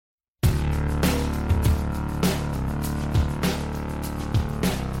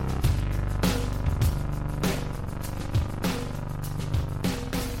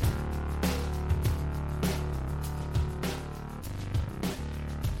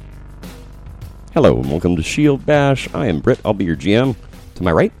Hello and welcome to Shield Bash. I am Britt. I'll be your GM. To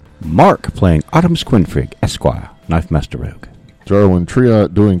my right, Mark playing Autumn Squinfrig, Esquire, Knife Master Rogue. Jarwin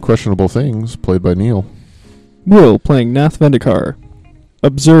Triot doing questionable things, played by Neil. Will playing Nath Vendikar,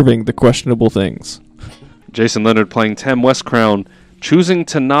 observing the questionable things. Jason Leonard playing Tem Westcrown, choosing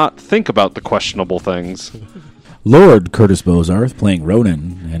to not think about the questionable things. Lord Curtis Bozarth playing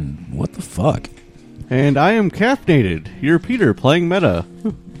Ronan, and what the fuck? And I am caffeinated. You're Peter playing Meta.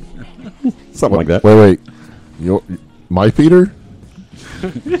 something like that. Wait. My Peter?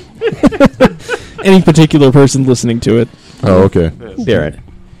 Any particular person listening to it. Oh, okay. Yeah, right.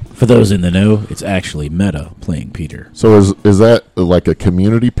 For those in the know, it's actually Meta playing Peter. So is that like a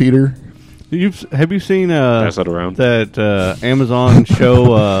community Peter? Have you seen Pass that around. that Amazon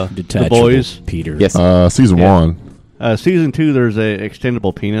show The Detachable Boys? Peter. Yes. Season Yeah. 1. Season 2, there's a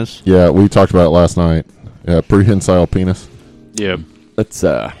extendable penis. Yeah, we talked about it last night. Yeah, prehensile penis. Yeah, That's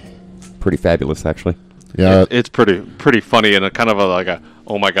pretty fabulous, actually. Yeah, it's pretty funny and a kind of like a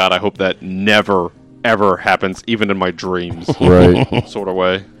oh my god, I hope that never ever happens even in my dreams right. sort of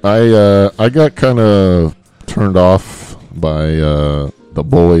way. I got kind of turned off by the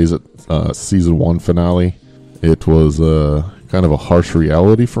Boys at season 1 finale. It was kind of a harsh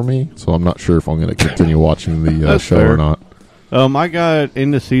reality for me, so I'm not sure if I'm going to continue watching the That's show fair. or not. I got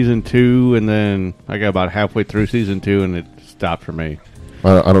into season 2, and then I got about halfway through season 2, and it stopped for me.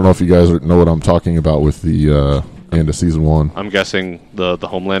 I don't know if you guys know what I'm talking about with the end of season 1. I'm guessing the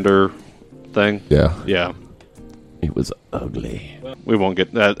Homelander thing. Yeah. Yeah, It was ugly. we won't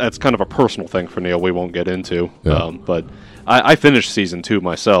get that. That's kind of a personal thing for Neil. We won't get into. Yeah. But I finished season 2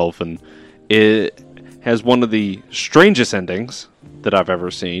 myself, and it has one of the strangest endings that I've ever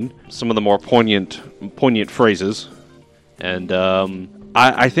seen. Some of the more poignant phrases, and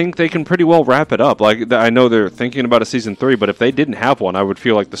I think they can pretty well wrap it up. Like I know they're thinking about a season 3, but if they didn't have one, I would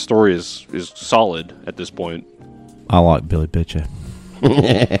feel like the story is solid at this point. I like Billy Butcher.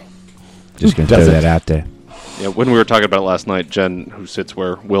 Just going to throw that out there. Yeah, when we were talking about it last night, Jen, who sits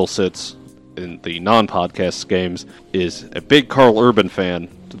where Will sits in the non-podcast games, is a big Carl Urban fan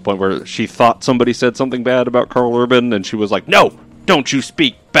to the point where she thought somebody said something bad about Carl Urban, and she was like, "No, don't you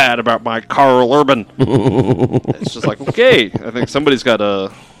speak bad about my Carl Urban." It's just like, okay, I think somebody's got a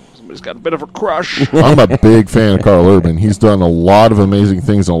bit of a crush. I'm a big fan of Carl Urban. He's done a lot of amazing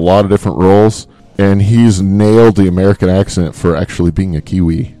things in a lot of different roles, and he's nailed the American accent for actually being a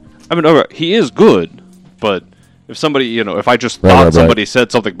Kiwi. I mean, all right, he is good, but if somebody, if I just Right, thought right. somebody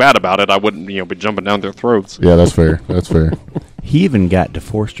said something bad about it, I wouldn't, be jumping down their throats. Yeah, that's fair. That's fair. He even got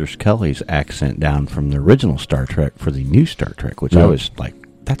DeForester Scully's accent down from the original Star Trek for the new Star Trek, which Yeah. I was like,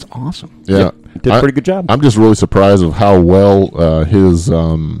 that's awesome. Yeah, Did a pretty good job. I'm just really surprised of how well his.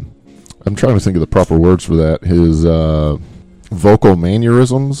 I'm trying to think of the proper words for that. His vocal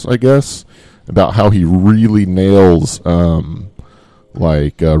mannerisms, I guess, about how he really nails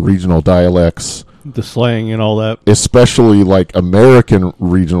regional dialects, The slang and all that. especially like American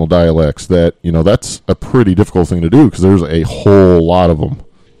regional dialects. That that's a pretty difficult thing to do because there's a whole lot of them.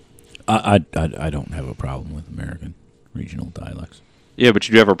 I don't have a problem with American regional dialects. Yeah, but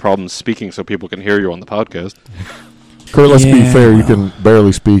you do have a problem speaking so people can hear you on the podcast. Kurt, let's be Yeah, fair. You well. can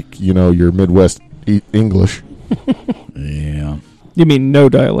barely speak, your Midwest English. Yeah. You mean no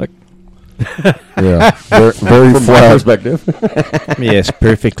dialect? Yeah, very From my flat. perspective. Yes,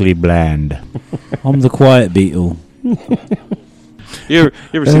 perfectly bland. I'm the quiet beetle. You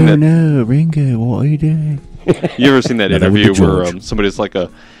ever seen that? no, Ringo, what are you doing? You ever seen that No, that would interview be where George. somebody's like,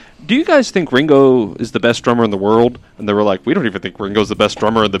 "Do you guys think Ringo is the best drummer in the world?" And they were like, "We don't even think Ringo's the best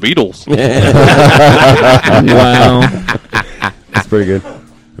drummer in the Beatles." Wow. That's pretty good.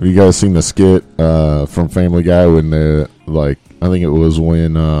 Have you guys seen the skit from Family Guy when I think it was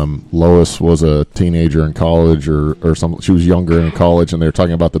when Lois was a teenager in college or something. She was younger in college, and they were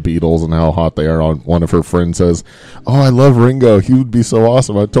talking about the Beatles and how hot they are. On one of her friends says, "Oh, I love Ringo. He would be so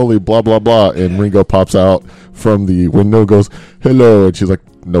awesome. I totally blah blah blah." And Ringo pops out from the window, goes, "Hello," and she's like,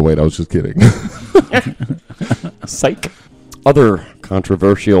 "No, wait, I was just kidding." Psych. Other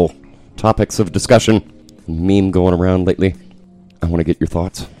controversial topics of discussion, meme going around lately. I want to get your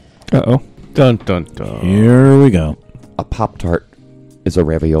thoughts. Uh-oh. Dun, dun, dun. Here we go. A Pop-Tart is a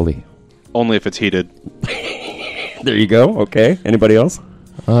ravioli. Only if it's heated. There you go. Okay. Anybody else?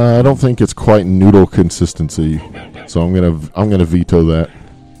 I don't think it's quite noodle consistency, so I'm gonna veto that.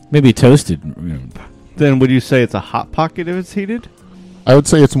 Maybe toasted. Then would you say it's a Hot Pocket if it's heated? I would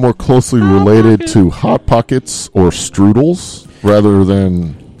say it's more closely related to Hot Pockets or strudels rather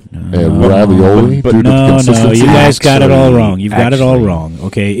than a ravioli but due to the No, consistency. you guys got it all Actually- wrong. You've got it all wrong.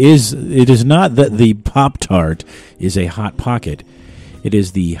 Okay, it is not that the Pop-Tart is a Hot Pocket. It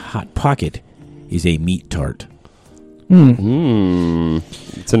is the Hot Pocket is a meat tart.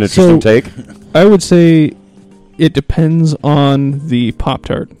 It's an interesting take. I would say it depends on the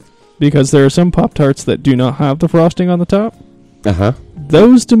Pop-Tart. Because there are some Pop-Tarts that do not have the frosting on the top. Uh-huh.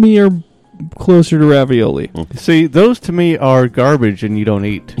 Those, to me, are closer to ravioli. See, those to me are garbage and you don't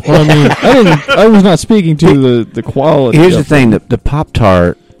eat. Well, I mean, I was not speaking to the quality. Here's of the thing: the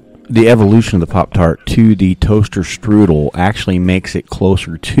Pop-Tart, the evolution of the Pop-Tart to the toaster strudel actually makes it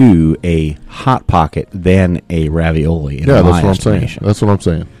closer to a Hot Pocket than a ravioli. In Yeah, my that's what I'm saying. estimation. That's what I'm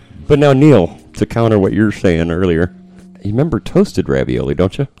saying. But now, Neil, to counter what you're saying earlier, you remember toasted ravioli,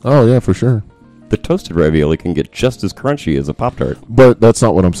 don't you? Oh yeah, for sure. The toasted ravioli can get just as crunchy as a Pop-Tart. But that's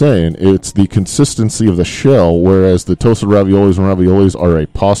not what I'm saying. It's the consistency of the shell, whereas the toasted raviolis and raviolis are a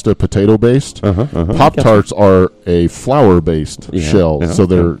pasta potato based. Pop Tarts are a flour based shell, so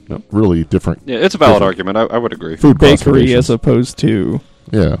they're really different. Yeah, it's a valid argument. I would agree. Food bakery classifications. as opposed to...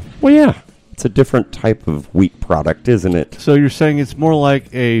 Yeah. Well, yeah. It's a different type of wheat product, isn't it? So you're saying it's more like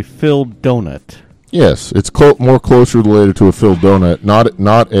a filled donut. Yes, it's more closer related to a filled donut,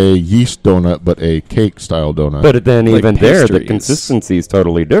 not a yeast donut, but a cake style donut. But then Like even there, the pastries. consistency is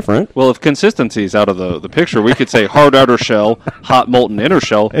totally different. Well, if consistency is out of the picture, we could say hard outer shell, hot molten inner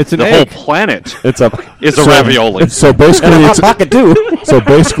shell. It's an the egg. whole planet It's a is a ravioli. so basically, and a hot it's pocket too. so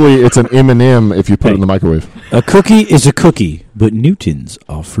basically it's an M&M if you put it in the microwave. A cookie is a cookie, but Newtons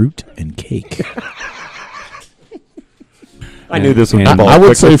are fruit and cake. I knew this would And- fall I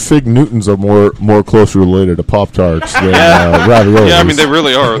would quickly. say Fig Newtons are more closely related to Pop Tarts than raviolis. Yeah, I mean they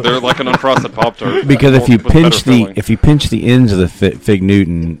really are. They're like an unfrosted Pop-Tart. Because if you With better pinch filling. the ends of the fig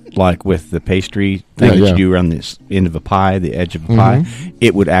Newton, like with the pastry thing Yeah, that yeah. you do around this end of a pie, the edge of a pie,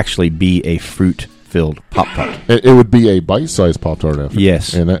 it would actually be a fruit-filled Pop-Tart. It would be a bite-sized Pop Tart after.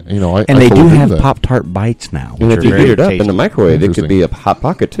 Yes. and that, I And I they do fully have that. Pop-Tart bites now. And which if are you very heat it up in tasty. the microwave, it could Interesting. be a hot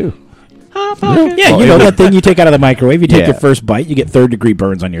pocket too. Yeah, you know that thing you take out of the microwave. You take Yeah. your first bite, you get third-degree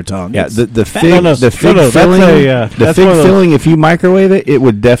burns on your tongue. Yeah, It's the fat. fig, no, the fig no, that's filling, a, the that's fig one of those- filling. If you microwave it, it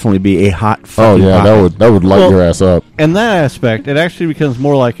would definitely be a hot. Oh fucking yeah, pocket. that would light Well- your ass up. In that aspect, it actually becomes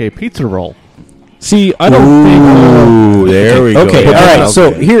more like a pizza roll. See, I don't think... Ooh, there we go. Okay, all Yeah. right.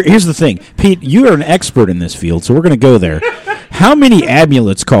 So here's the thing, Pete. You are an expert in this field, so we're going to go there. How many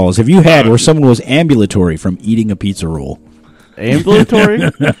ambulance calls have you had where someone was ambulatory from eating a pizza roll? Ambulatory?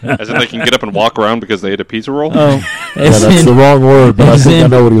 as in they can get up and walk around because they ate a pizza roll. Yeah, that's the wrong word, but I as think I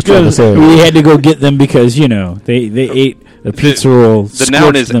in- know what he was trying to say. We had to go get them because they ate a pizza roll. The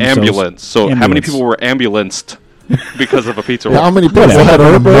noun is scorched themselves. ambulance. So how many Ambulance. people were ambulanced because of a pizza roll? How many people had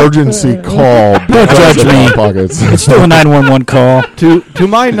an emergency call because judge of me. Hot Pockets? It's still a 911 call. To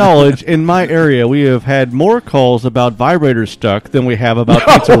my knowledge, in my area, we have had more calls about vibrators stuck than we have about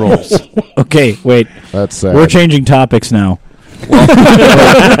pizza rolls. Okay, wait. That's sad. We're changing topics now.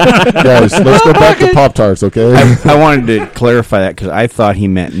 Guys, let's go back to Pop Tarts, okay? I wanted to clarify that because I thought he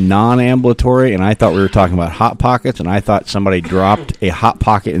meant non-ambulatory, and I thought we were talking about Hot Pockets, and I thought somebody dropped a Hot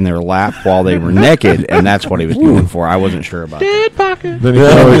Pocket in their lap while they were naked, and that's what he was going for. I wasn't sure about that. Then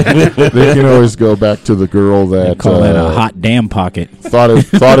you can always go back to the girl that Call that a hot damn pocket. thought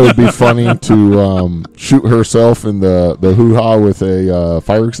it would be funny to shoot herself in the hoo-ha with a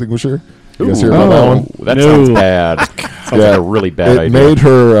fire extinguisher. You guys hear about that one? That No. sounds bad. Sounds like a really bad It idea. made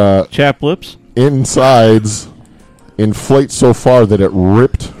her Chap lips? insides inflate so far that it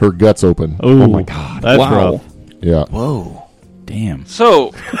ripped her guts open. Oh my God. That's Wow. rough. Yeah, Whoa. Damn. So,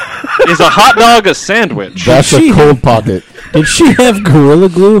 is a hot dog a sandwich? that's a she- cold pocket. Did she have Gorilla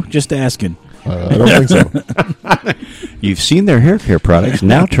Glue? Just asking. I don't think so. You've seen their hair care products.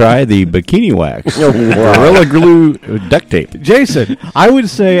 Now try the Bikini Wax. Gorilla Glue duct tape. Jason, I would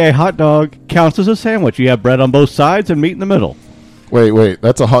say a hot dog counts as a sandwich. You have bread on both sides and meat in the middle. Wait.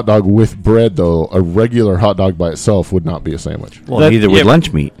 That's a hot dog with bread, though. A regular hot dog by itself would not be a sandwich. Well, That- either with yeah.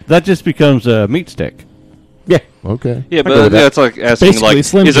 lunch meat. That just becomes a meat stick. Okay. Yeah, go but with that. it's like asking, Basically, like,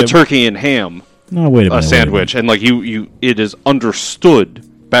 Slim is a Jim. turkey and ham No, wait a minute. a sandwich? And like it is understood.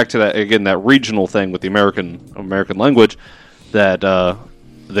 Back to that again, that regional thing with the American language, that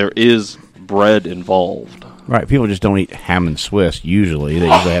there is bread involved. Right, people just don't eat ham and Swiss usually. They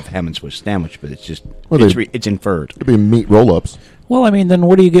usually have ham and Swiss sandwich, but it's just Well, it's inferred. It'd be meat roll-ups. Well, I mean, then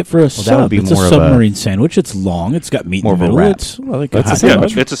what do you get for a that sub? would be It's a more of a- submarine sandwich. It's long. It's got meat more in of the a middle. wrap. It's like That's a hot sandwich.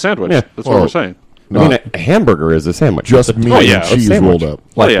 dog. It's a sandwich. Yeah. That's Well, what we're saying. I mean, a hamburger is a sandwich. Just That's a- meat Oh, and yeah, a cheese sandwich. rolled up.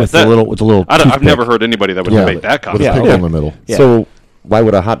 Like yeah, with that- the little. I've toothpick. never heard anybody that would Yeah, debate that with a concept. pickle in the middle. Yeah. So why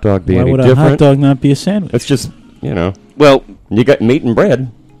would a hot dog be Why any would a different? hot dog not be a sandwich? It's just, Well, you got meat and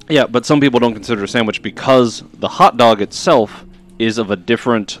bread. yeah, but some people don't consider it a sandwich because the hot dog itself is of a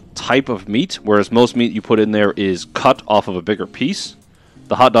different type of meat, whereas most meat you put in there is cut off of a bigger piece.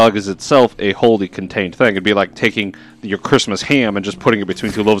 The hot dog is itself a wholly contained thing. It'd be like taking your Christmas ham and just putting it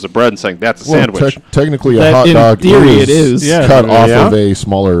between two loaves of bread and saying that's a sandwich. Technically, a That hot in dog theory is, it is. Yeah. cut off Yeah. of a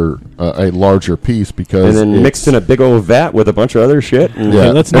smaller, a larger piece because And then it's- mixed in a big old vat with a bunch of other shit. And Yeah.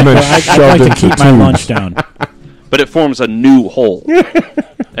 Okay, let's and not. then I'd shoved like to into keep my tubes. lunch down. But it forms a new whole.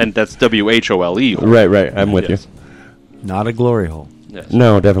 And that's WHOLE. Whole. Right. I'm with Yes. Not a glory hole. Yes. you.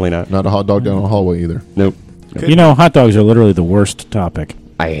 No, definitely not. Not a hot dog down the hallway either. Nope. You know, hot dogs are literally the worst topic.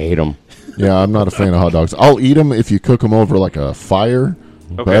 I hate them. Yeah, I'm not a fan of hot dogs. I'll eat them if you cook them over like a fire.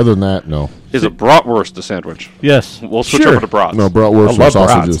 But Okay. other than that, no. Is a bratwurst a sandwich? Yes, We'll switch Sure. over to brats. No, bratwurst I or love brats.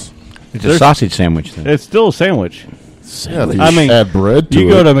 sausages. It's a sausage sandwich then. it's still a sandwich. Yeah, if you I mean, add bread to You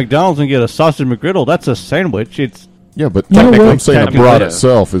it. go to McDonald's and get a sausage McGriddle. That's a sandwich. It's Yeah, but You know technically, what? I'm saying a Technically, brat yeah.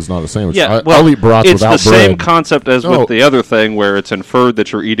 itself is not a sandwich. Yeah, I'll eat brats it's without the bread. same concept as No. with the other thing where it's inferred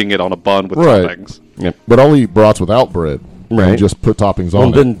that you're eating it on a bun with Right. toppings. Yep. But I'll eat brats without bread. Right. And just put toppings Well,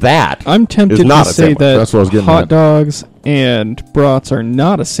 on then it. that I'm tempted is not to a say sandwich. that That's what I was getting hot at. dogs and brats are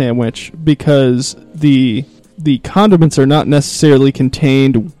not a sandwich because the condiments are not necessarily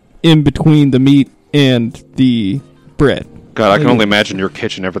contained in between the meat and the bread. God, I can only imagine your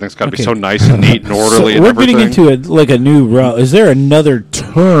kitchen. Everything's got to be Okay. so nice and neat and orderly. So and we're everything. getting into a new route. Is there another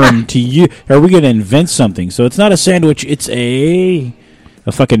term to you? Are we going to invent something? So it's not a sandwich. It's a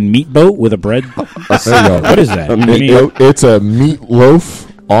fucking meat boat with a bread. There you go. What is that? A I meat mean, It's a meat loaf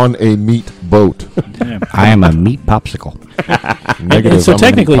on a meat boat. I am a meat popsicle. Negative. and so I'm a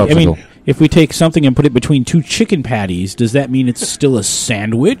technically, I mean, popsicle. if we take something and put it between two chicken patties, does that mean it's still a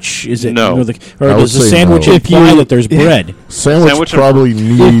sandwich? Is it No. or I would does the say sandwich no. imply that there's bread? Sandwich Sandwich probably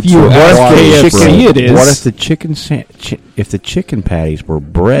needs you a ask lot of KFC, bread. it is. What if the if the chicken patties were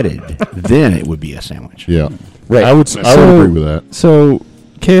breaded? Then it would be a sandwich. Yeah. Right. I would So- agree with that. So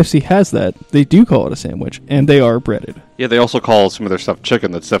KFC has that. They do call it a sandwich, and they are breaded. Yeah, they also call some of their stuff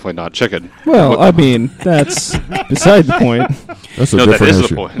chicken. That's definitely not chicken. Well, I mean, that's beside the point. That's a No, that different is issue.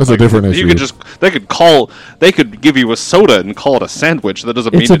 the point. That's Like, a different issue. You could just they could give you a soda and call it a sandwich. That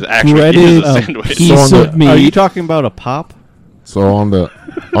doesn't It's mean a it actually breaded is a sandwich. piece So on of the- meat. Are you talking about a pop? So on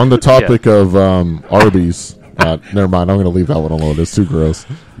the topic of Arby's, never mind. I'm going to leave that one alone. It's too gross.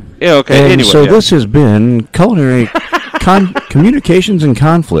 Yeah, okay. And anyway, so yeah. this has been culinary communications and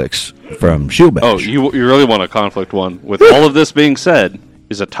conflicts from Shieldbash. Oh, you really want a conflict one? With all of this being said,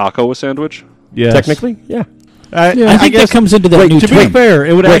 is a taco a sandwich? Yes. technically, yeah. I think guess that comes into that Wait, new to be term. fair,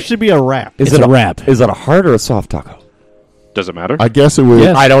 it would Wait. actually be a wrap. It's a wrap. Is it a hard or a soft taco? Does it matter? I guess it would.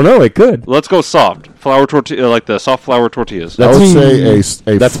 Yes. I don't know. It could. Let's go soft flour tortilla, like the soft flour tortillas. I would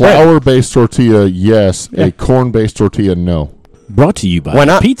say a That's flour-based tortilla, yes. A corn-based tortilla, no. Brought to you by Why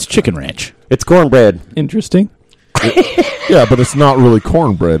not? Pete's Chicken Ranch. It's cornbread. Interesting. Yeah, but it's not really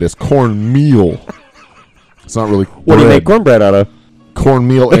cornbread. It's cornmeal. It's not really What do you make bread. cornbread out of?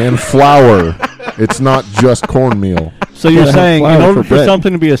 Cornmeal and flour. It's not just cornmeal. So you're Gotta have saying in flour order for for bread.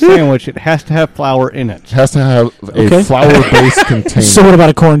 something to be a sandwich, it has to have flour in it. It has to have a Okay. flour-based container. So what about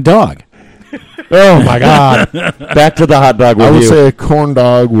a corn dog? Oh my God! Back to the hot dog I would review. say a corn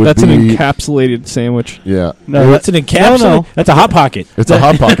dog would That's be... an encapsulated sandwich. yeah. No, That's an encapsulate. No. That's a hot pocket. It's a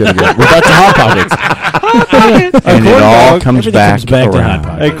Hot Pocket again. We're back to Hot Pockets. and it corn all dog- comes Everything back, comes back to around.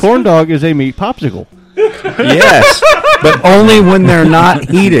 Hot A Pockets. corn dog is a meat popsicle. Yes, but only when they're not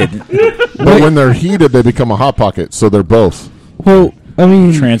heated. But when they're heated, they become a Hot Pocket, so they're both. Well, I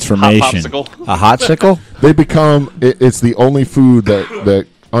mean, Hot Transformation. popsicle. A hot sickle? They become... it's the only food that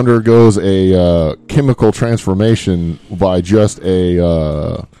undergoes a chemical transformation by just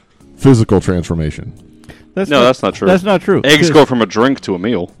a physical transformation. No, that's not true. That's not true. Eggs 'Cause- go from a drink to a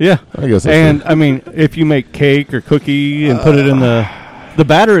meal. Yeah. I guess that's And true. I mean, if you make cake or cookie and put it in the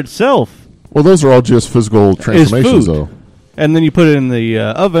batter itself, Well, those are all just physical transformations, food. though. and then you put it in the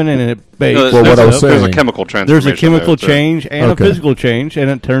oven and it bakes. No, Well, what I was there's a saying- chemical transformation. There's a chemical there, too. change and Okay. a physical change,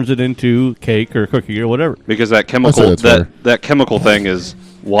 and it turns it into cake or cookie or whatever. Because that I'd say chemical that's fair. that chemical thing is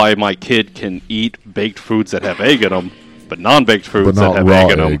why my kid can eat baked foods that have egg in them, but non-baked foods But not that have raw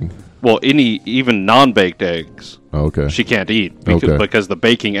egg in egg. them. Well, even non-baked eggs, Oh, okay. she can't eat Okay. because the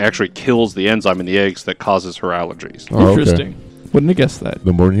baking actually kills the enzyme in the eggs that causes her allergies. Oh, okay. interesting. Wouldn't have guessed that.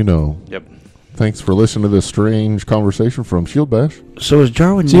 The more you know. Yep. Thanks for listening to this strange conversation from Shield Bash. So is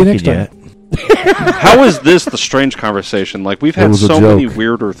Jarwin See you naked next time. yet? How is this the strange conversation? Like, we've It had was a so many joke.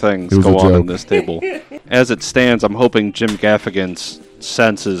 weirder things It was go a on in joke. this table. As it stands, I'm hoping Jim Gaffigan's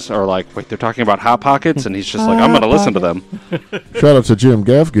senses are like, wait, they're talking about Hot Pockets? And he's just like, I'm going to listen to them. Shout out to Jim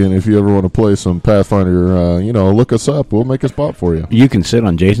Gaffigan. If you ever want to play some Pathfinder, look us up. We'll make a spot for you. You can sit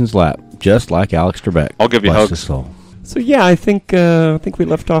on Jason's lap, just like Alex Trebek. I'll give you Bless hugs. his soul. So yeah, I think we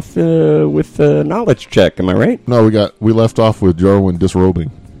left off with knowledge check. Am I right? No, we left off with Jarwin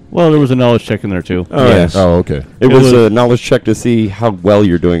disrobing. Well, there was a knowledge check in there too. Oh, Yes. Oh, okay. It was a knowledge check to see how well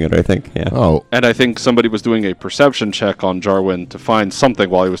you're doing it. I think. Yeah. Oh, And I think somebody was doing a perception check on Jarwin to find something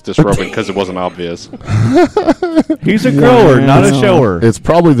while he was disrobing because it wasn't obvious. He's a grower, not a shower. it's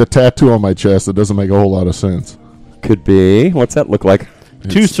probably the tattoo on my chest that doesn't make a whole lot of sense. Could be. What's that look like?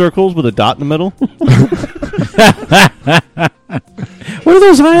 2 circles with a dot in the middle. What are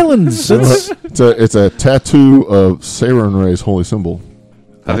those islands? It's a tattoo of Sarenrae's holy symbol.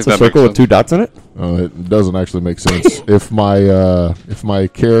 That's think a that circle makes with 2 dots in it. It doesn't actually make sense. if my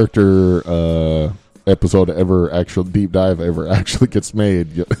character episode deep dive ever actually gets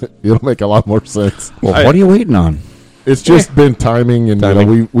made, it'll make a lot more sense. Well, what are you waiting on? It's just been timing, and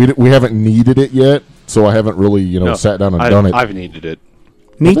Timing. we haven't needed it yet, so I haven't really No, sat down and done it. I've needed it.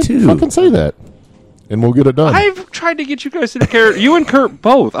 Me Then too. Fucking say that, and we'll get it done. I've tried to get you guys to the character. You and Kurt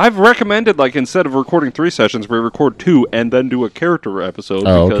both. I've recommended, like, instead of recording 3 sessions, we record 2 and then do a character episode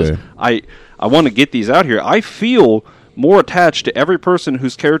Oh, because okay. I want to get these out here. I feel more attached to every person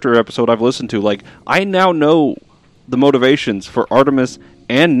whose character episode I've listened to. Like, I now know the motivations for Artemis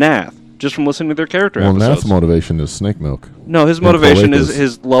and Nath just from listening to their character Well, episodes. Nath's motivation is snake milk. No, his And motivation is Cloacus.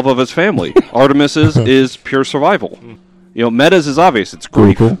 his love of his family. Artemis's is pure survival. You know, Meta's is obvious. It's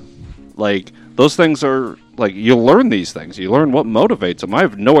grief. Cool. Like, those things are, like, you learn these things. You learn what motivates them. I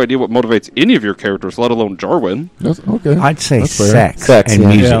have no idea what motivates any of your characters, let alone Jarwin. That's okay. I'd say That's fair. sex, Sex and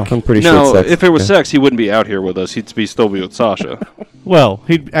yeah. music. I'm pretty sure No, it's sex. if it was Okay. sex, he wouldn't be out here with us. He'd still be with Sasha. Well,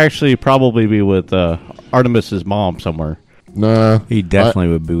 he'd actually probably be with Artemis's mom somewhere. Nah, He definitely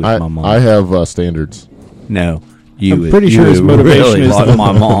would be with I, my mom. I have standards. No, you. I'm would- pretty you sure his would motivation really is love the-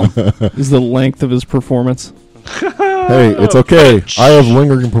 my mom. Is the length of his performance. Hey, it's okay. I have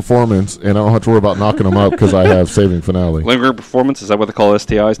lingering performance, and I don't have to worry about knocking them up because I have saving finale. Lingering performance, is that what they call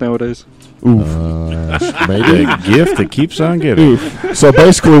STIs nowadays? Maybe. The gift that keeps on giving. So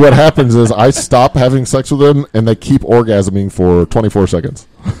basically, what happens is I stop having sex with them, and they keep orgasming for 24 seconds.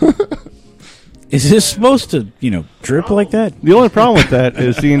 Is this supposed to, drip like that? The only problem with that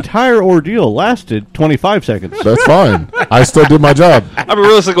is the entire ordeal lasted 25 seconds. That's fine. I still did my job. I mean,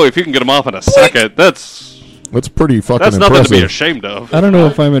 realistically, if you can get them off in a second, that's Pretty fucking nothing impressive. to be ashamed of. I don't know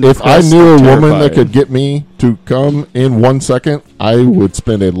if I'm If I impressed knew or a woman that terrified. could get me to come in 1 second, I would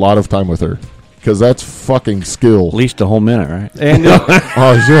spend a lot of time with her. Because that's fucking skill. At least a whole minute, right? And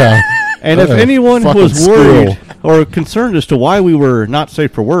Oh, yeah. and if anyone Fucking was worried squirrel. or concerned as to why we were not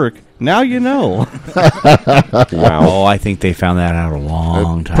safe for work, now you know. Oh, I think they found that out a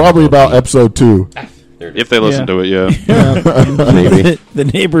long time Probably ago. about episode 2. If they listen Yeah. to it, yeah. Maybe. The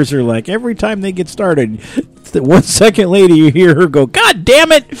neighbors are like, every time they get started, 1 second later you hear her go, God damn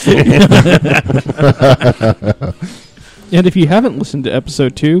it! And if you haven't listened to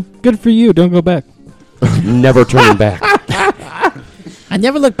episode 2, good for you. Don't go back. Never turning back. I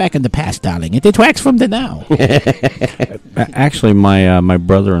never look back in the past, darling. It detracts from the now. Actually, my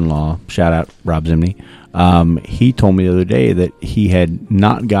brother-in-law, shout out Rob Zimney, he told me the other day that he had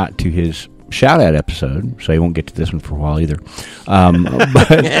not got to his shout-out episode, so he won't get to this one for a while either.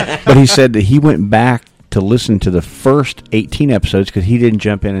 But he said that he went back to listen to the first 18 episodes because he didn't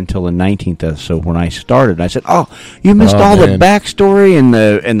jump in until the 19th episode when I started. I said, "Oh, you missed all the man. backstory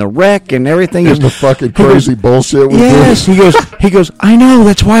and the wreck and everything." And the fucking crazy bullshit we Yes, did. he goes. I know.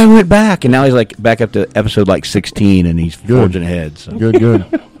 That's why I went back, and now he's like back up to episode like 16, and he's forging ahead. So. Good.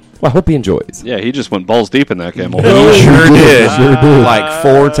 Well, I hope he enjoys. Yeah, he just went balls deep in that camel. He sure did. Sure did. Like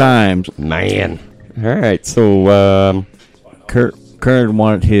 4 times. Man. All right. So, Kurt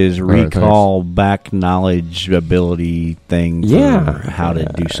wanted his right, recall back knowledge ability thing. For Yeah. how to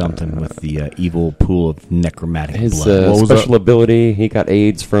do something with the evil pool of necromantic his blood. What was special ability, he got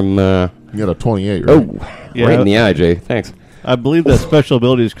AIDS from. You got a 28, right? Yeah. Right in the eye, Jay. Thanks. I believe that special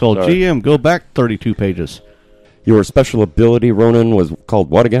ability is called Sorry. GM. Go back 32 pages. Your special ability, Ronan, was called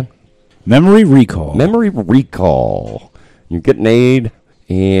what again? Memory recall. Memory recall. You get an aid,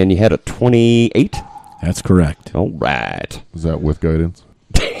 and you had a 28. That's correct. All right. Is that with guidance?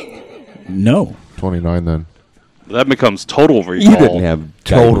 No. 29 then. That becomes total recall. You didn't have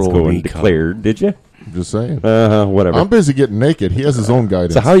Total total going recall. declared, did you? I'm just saying. Whatever. I'm busy getting naked. He has his own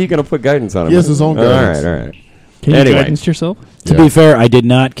guidance. So how are you going to put guidance on him? He has his own guidance. All right. Can Anyway. you guidance yourself? To be fair, I did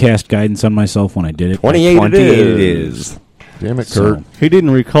not cast guidance on myself when I did it. 28 28 it is. Damn it, So- Kurt. He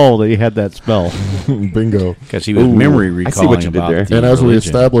didn't recall that he had that spell. Bingo. Because he was Ooh, memory I recalling see what you did about there. the And as we religion.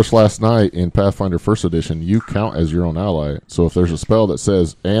 established last night in Pathfinder First Edition, you count as your own ally. So if there's a spell that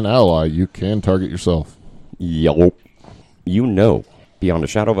says an ally, you can target yourself. Yo. You know, beyond a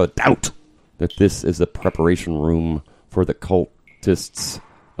shadow of a doubt, that this is the preparation room for the cultists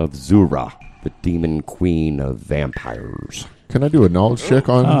of Zura, the demon queen of vampires. Can I do a knowledge check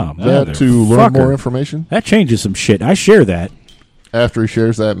on Oh, that to learn motherfucker. more information? That changes some shit. I share that. After he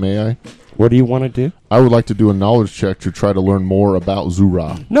shares that, may I? What do you want to do? I would like to do a knowledge check to try to learn more about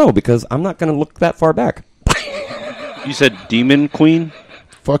Zura. No, because I'm not going to look that far back. You said demon queen?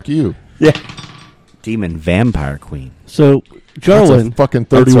 Fuck you. Yeah. Demon vampire queen. So, That's a Jarwin, fucking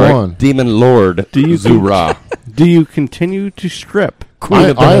That's 31. right. Demon Lord Do you- Zura. do you continue to strip? Queen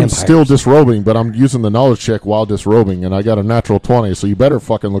of the I am vampires. still disrobing, but I'm using the knowledge check while disrobing, and I got a natural 20, so you better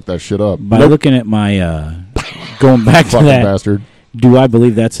fucking look that shit up. By looking at my, going back to Fucking that, bastard. do I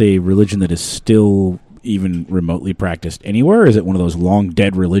believe that's a religion that is still even remotely practiced anywhere? Or is it one of those long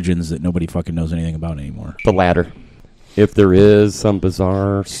dead religions that nobody fucking knows anything about anymore? The latter. If there is some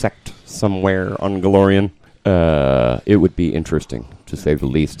bizarre sect somewhere on Galorian, it would be interesting, to say the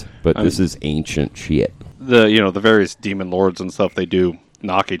least. But this is ancient shit. The various demon lords and stuff, they do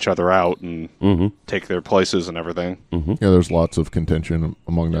knock each other out and take their places and everything. Yeah, there's lots of contention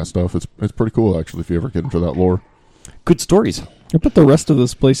among that stuff. It's pretty cool, actually, if you ever get into that lore. Good stories. But the rest of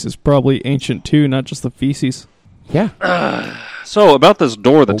this place is probably ancient too, not just the feces. Yeah. So, about this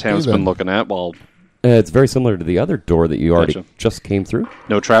door that Okay, Tam's then. been looking at, well, It's very similar to the other door that you already Gotcha. just came through.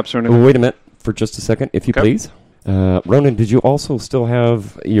 no traps or anything? Wait a minute for just a second, if you Okay. please. Ronan, did you also still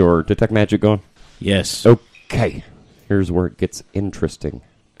have your detect magic going? Yes. Okay. Here's where it gets interesting.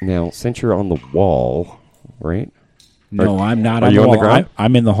 Now, since you're on the wall, right? No, I'm not. are on you the on the wall. ground?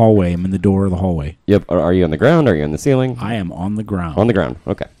 I'm in the hallway. I'm in the door of the hallway. Yep. Are you on the ground? Are you on the ceiling? I am on the ground. On the ground.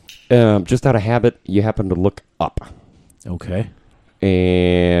 Okay. Just out of habit, you happen to look up, Okay.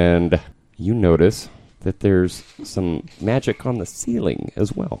 and you notice that there's some magic on the ceiling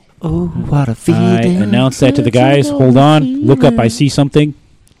as well. Oh, what a I feeling. announce that to the guys. Hold on. Look up. I see something.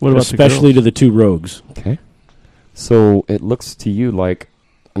 What about Especially to the two rogues. Okay. So it looks to you like,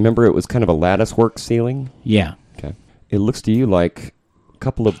 remember it was kind of a lattice work ceiling? Yeah. Okay. It looks to you like a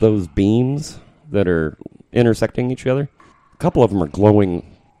couple of those beams that are intersecting each other. A couple of them are glowing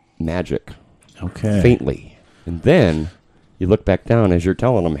magic Okay. faintly. And then you look back down as you're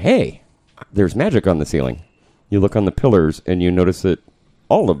telling them, hey, there's magic on the ceiling. You look on the pillars and you notice that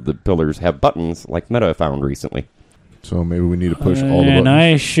all of the pillars have buttons like Meta found recently. So maybe we need to push all the And buttons.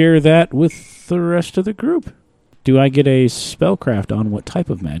 I share that with the rest of the group. Do I get a spellcraft on what type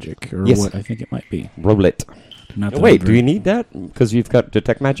of magic or Yes. what I think it might be? Roll it. Not that Wait, I'm do you very- need that? Because you've got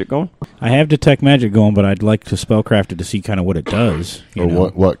detect magic going? I have detect magic going, but I'd like to spellcraft it to see kind of what it does. you or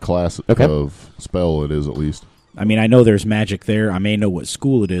know? what class Okay. of spell it is, at least. I mean, I know there's magic there. I may know what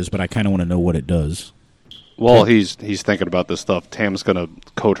school it is, but I kind of want to know what it does. While he's thinking about this stuff, Tam's going to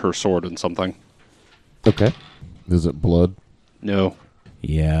coat her sword in something. Okay. Is it blood? No.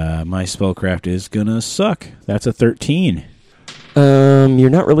 Yeah, my spellcraft is gonna suck. That's a 13. You're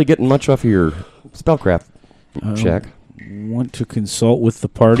not really getting much off of your spellcraft check. Want to consult with the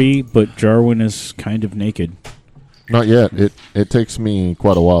party, but Jarwin is kind of naked. Not yet. It takes me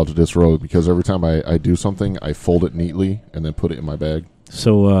quite a while to disrobe because every time I do something, I fold it neatly and then put it in my bag.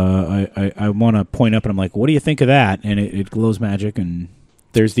 So I want to point up, and I'm like, what do you think of that? And it glows magic, and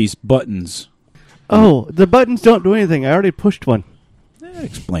there's these buttons. Oh, the buttons don't do anything. I already pushed one. That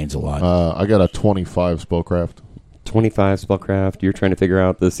explains a lot. I got a 25 spellcraft. 25 spellcraft. You're trying to figure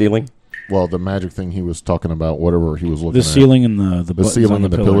out the ceiling? Well, the magic thing he was talking about, whatever he was looking The at. ceiling and the The buttons ceiling on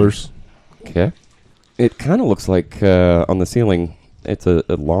and the pillars. pillars. Okay. It kind of looks like on the ceiling, it's a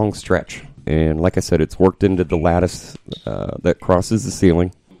long stretch. And like I said, it's worked into the lattice that crosses the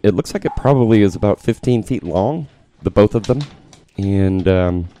ceiling. It looks like it probably is about 15 feet long, the both of them. And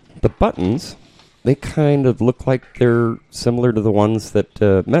the buttons, they kind of look like they're similar to the ones that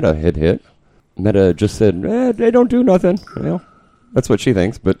Meta had hit. Meta just said, they don't do nothing. Well, that's what she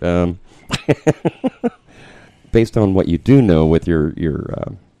thinks. But based on what you do know with your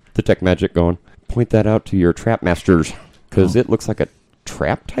detect magic going, point that out to your trap masters, because it looks like a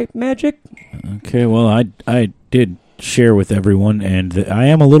trap type magic. Okay, well, I did share with everyone, and I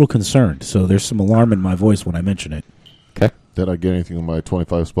am a little concerned. So there's some alarm in my voice when I mention it. Okay. Did I get anything on my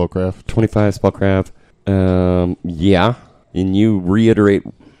 25 spellcraft? 25 spellcraft. Yeah. And you reiterate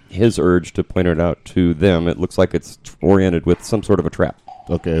his urge to point it out to them. It looks like it's oriented with some sort of a trap.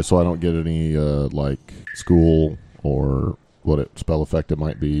 Okay, so I don't get any like school or what spell effect it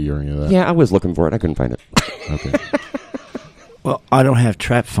might be or any of that. Yeah, I was looking for it. I couldn't find it. Okay. Well, I don't have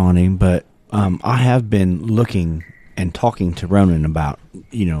trap finding, but I have been looking and talking to Ronan about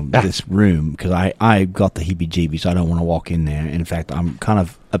this room, because I got the heebie-jeebies. I don't want to walk in there. In fact, I'm kind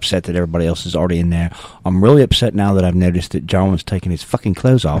of upset that everybody else is already in there. I'm really upset now that I've noticed that Jarwin's taking his fucking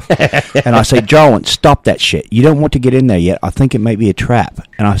clothes off. And I say, Jarwin, stop that shit. You don't want to get in there yet. I think it may be a trap.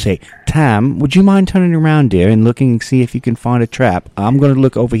 And I say, Tam, would you mind turning around, dear, and looking and see if you can find a trap? I'm going to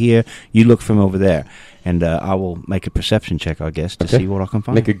look over here. You look from over there. And I will make a perception check, I guess, to see what I can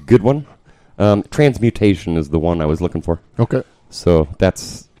find. Make a good one. Transmutation is the one I was looking for. Okay. So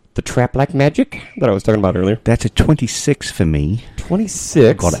that's the trap-like magic that I was talking about earlier. That's a 26 for me. 26.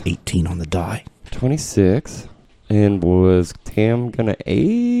 I got an 18 on the die. 26. And was Tam going to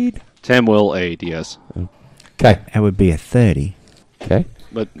aid? Tam will aid, yes. Okay. That would be a 30. Okay.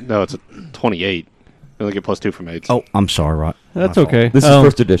 But no, it's a 28. You only get +2 from aids. Oh, I'm sorry, Rod. That's My fault. okay. This is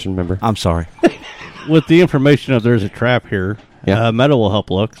first edition, remember? I'm sorry. With the information of there's a trap here, Yeah. Meta will help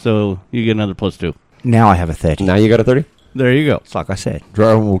look, so you get another +2. Now I have a 30. Now you got a 30? There you go. It's like I said.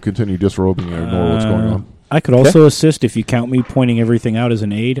 Jarwin will continue disrobing and ignore what's going on. I could also assist if you count me pointing everything out as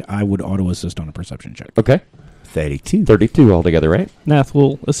an aid. I would auto assist on a perception check. Okay. 32. 32 altogether, right? Nath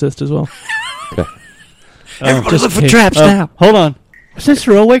will assist as well. Okay. Everybody just look for in case. traps now. Hold on.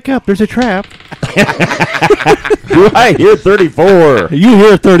 Cicero, wake up. There's a trap. Do I hear 34? You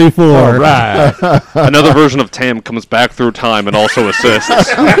hear 34. All right. Another version of Tam comes back through time and also assists.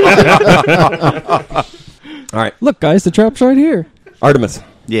 All right. Look, guys, the trap's right here. Artemis,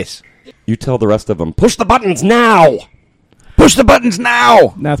 Yes. you tell the rest of them, push the buttons now! Push the buttons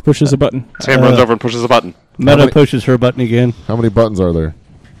now! Nath pushes a button. Tam runs over and pushes a button. Meta pushes her button again. How many buttons are there?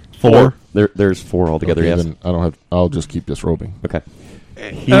 4. There's 4 altogether, Okay, yes. then I don't have. I'll just keep disrobing. Okay.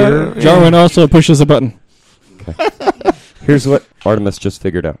 Jarwin also pushes a button. Here's what Artemis just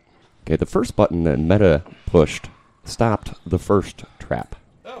figured out. Okay, the first button that Meta pushed stopped the first trap.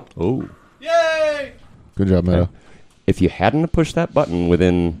 Oh. Good job, Meta. If you hadn't pushed that button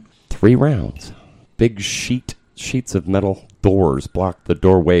within 3 rounds, big sheets of metal doors blocked the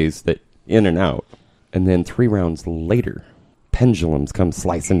doorways that in and out. And then 3 rounds later, pendulums come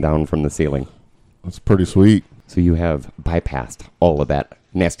slicing down from the ceiling. That's pretty sweet. So you have bypassed all of that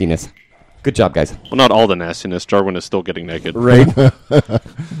nastiness. Good job, guys. Well, not all the nastiness. Jarwin is still getting naked. Right.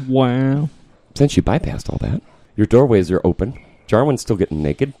 Wow. Since you bypassed all that, your doorways are open. Jarwin's still getting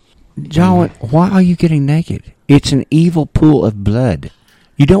naked. Jarwin, why are you getting naked? It's an evil pool of blood.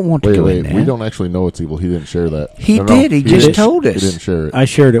 You don't want to go in there. We don't actually know it's evil. He didn't share that. He did. He just did. told us. He didn't share it. I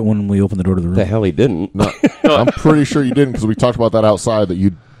shared it when we opened the door to the room. The hell he didn't. No, I'm pretty sure you didn't because we talked about that outside. That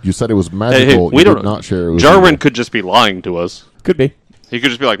you said it was magical. we you don't did not share it. Was Jarwin evil. could just be lying to us. Could be. He could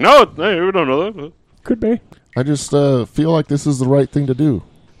just be like, no, hey, we don't know that. Could be. I just feel like this is the right thing to do.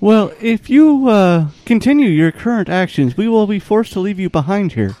 Well, if you continue your current actions, we will be forced to leave you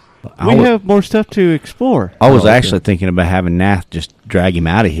behind here. We have more stuff to explore. I was actually thinking about having Nath just drag him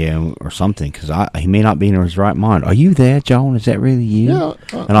out of here or something, because he may not be in his right mind. Are you there, John? Is that really you? Yeah.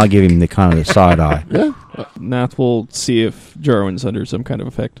 And I'll give him the kind of the side eye. Yeah. Nath will see if Jarwin's under some kind of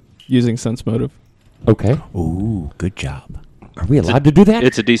effect using sense motive. Okay. Ooh, good job. Are we allowed to do that?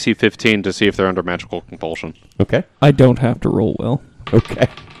 It's a DC 15 to see if they're under magical compulsion. Okay. I don't have to roll well. Okay.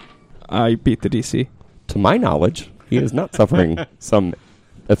 I beat the DC. To my knowledge, he is not suffering some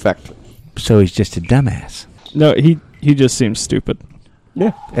effect. So he's just a dumbass. No, he just seems stupid.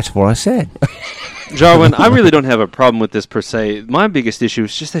 Yeah. That's what I said. Jarwin, I really don't have a problem with this per se. My biggest issue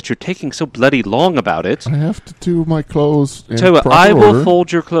is just that you're taking so bloody long about it. I have to do my clothes in Tell you what, proper I will order.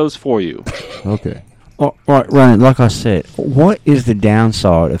 fold your clothes for you. Okay. All right, Ryan, like I said, what is the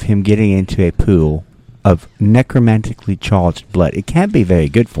downside of him getting into a pool of necromantically charged blood? It can't be very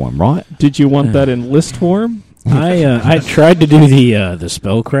good for him, right? Did you want that in list form? I tried to do the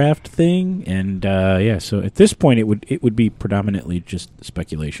spellcraft thing, and so at this point it would be predominantly just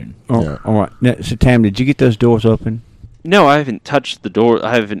speculation. Oh, Yeah. all right. Now, so, Tam, did you get those doors open? No, I haven't touched the door.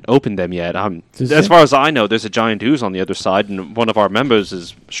 I haven't opened them yet. As far as I know, there's a giant ooze on the other side, and one of our members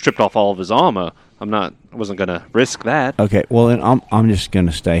has stripped off all of his armor. I wasn't going to risk that. Okay, well then I'm just going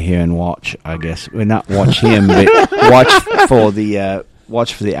to stay here and watch. I guess we're not watch him, but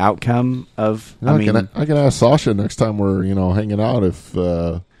watch for the outcome of. No, I can ask Sasha next time we're hanging out if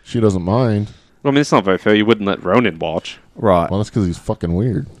she doesn't mind. Well, I mean, it's not very fair. You wouldn't let Ronan watch. Right. Well, that's because he's fucking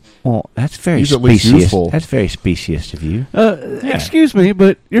weird. Well, that's very He's at least specious. useful. That's very specious of you. Excuse me,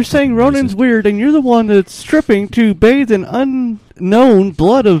 but you're saying Ronan's weird, and you're the one that's stripping to bathe in unknown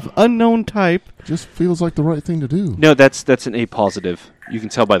blood of unknown type. Just feels like the right thing to do. No, that's an A positive. You can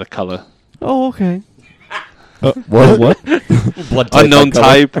tell by the color. Oh, okay. What? Blood Unknown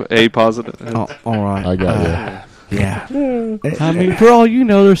type, A positive. Oh, all right. I got you. Yeah. I mean, for all you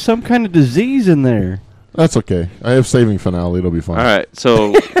know, there's some kind of disease in there. That's okay. I have saving finale. It'll be fine. All right,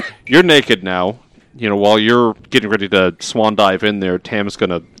 so you're naked now. You know, while you're getting ready to swan dive in there, Tam's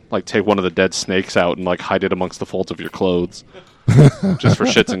gonna like take one of the dead snakes out and like hide it amongst the folds of your clothes, just for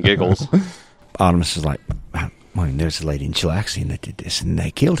shits and giggles. Artemis is like, I mean, there's a lady in Chilaxian that did this, and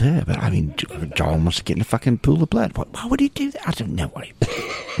they killed her. But I mean, Jarwin wants to get in a fucking pool of blood. Why would he do that? I don't know what he.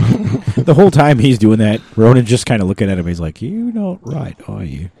 The whole time he's doing that, Ronan just kind of looking at him. He's like, "You're not right, are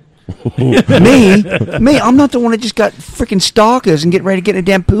you?" me, I'm not the one that just got freaking stalkers and getting ready to get in a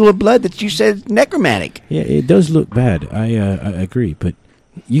damn pool of blood that you said is necromantic. Yeah, it does look bad. I agree, but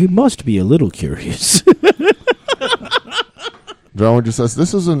you must be a little curious. Jarwin just says,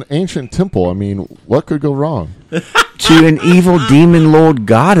 "This is an ancient temple. I mean, what could go wrong?" To an evil demon lord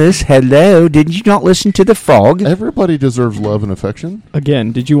goddess, hello, did you not listen to the frog? Everybody deserves love and affection.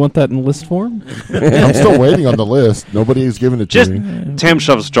 Again, did you want that in list form? I'm still waiting on the list. Nobody has given it to Just me. Tam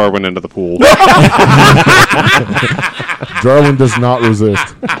shoves Jarwin into the pool. Jarwin does not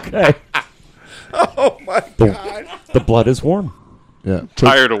resist. Okay. Oh my The blood is warm. Yeah.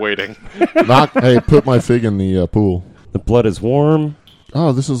 Tired of waiting. Put my fig in the pool. The blood is warm.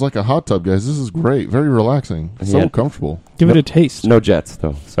 Oh, this is like a hot tub, guys. This is great. Very relaxing. So Yeah. comfortable. Give it a taste. No jets,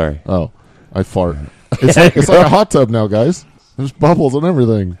 though. Sorry. Oh, I fart. It's like a hot tub now, guys. There's bubbles and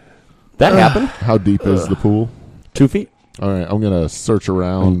everything. That happened. How deep is the pool? 2 feet. All right, I'm going to search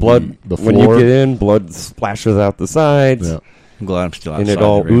around And blood, the floor. when you get in, blood splashes out the sides. Yeah. I'm glad I'm still outside. And it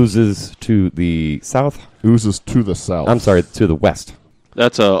all oozes to the south. Oozes to the south. I'm sorry, to the west.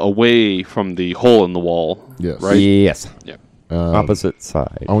 That's away from the hole in the wall. Yes. Right? Yes. Yeah. Opposite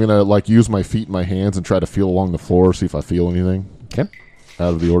side. I'm going to use my feet and my hands and try to feel along the floor, see if I feel anything Okay.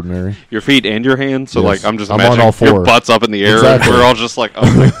 out of the ordinary. Your feet and your hands. So, Yes. I'm just I'm imagining on all four. your butt's up in the air, Exactly. and we're all just like,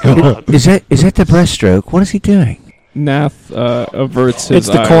 oh my god. Is that the breaststroke? What is he doing? Nath averts his It's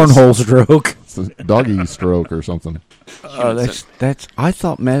the eyes. cornhole stroke. It's a doggy stroke or something. Oh, that's. I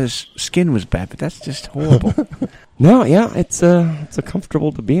thought Meta's skin was bad, but that's just horrible. No, yeah, it's a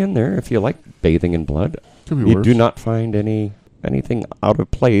comfortable to be in there if you like bathing in blood. Could be You worse. do not find anything out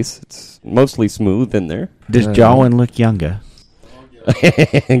of place. It's mostly smooth in there. Does Jarwin look younger?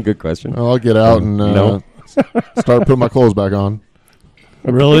 Good question. I'll get out and No. start putting my clothes back on.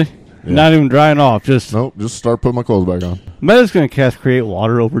 Really? Yeah. Not even drying off. Just Nope, just start putting my clothes back on. Meta's going to cast Create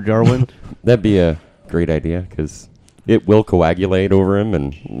Water over Jarwin. That'd be a great idea because it will coagulate over him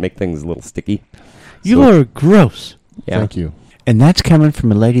and make things a little sticky. You So, are gross. yeah. Thank you. And that's coming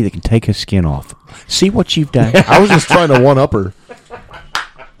from a lady that can take her skin off. See what you've done. I was just trying to one-up her.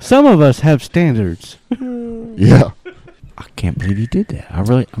 Some of us have standards. Yeah. I can't believe you did that.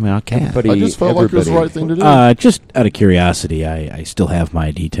 I can't. Everybody- I just felt like it was the everybody- right thing to do. Just out of curiosity, I still have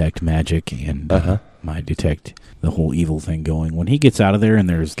my detect magic and my detect the whole evil thing going. When he gets out of there and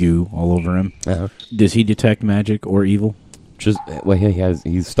there's goo all over him, does he detect magic or evil? Just he's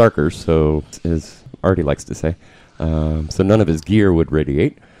Starker, so as Artie likes to say, so none of his gear would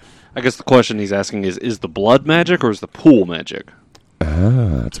radiate. I guess the question he's asking is the blood magic or is the pool magic?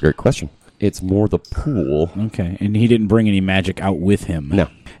 That's a great question. It's more the pool. Okay, and he didn't bring any magic out with him. No.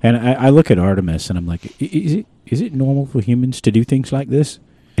 And I look at Artemis and I'm like, is it normal for humans to do things like this?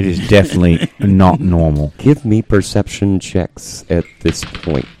 It is definitely not normal. Give me perception checks at this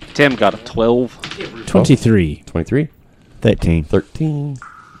point. Tam got a 12. 23. 23, 13. 13,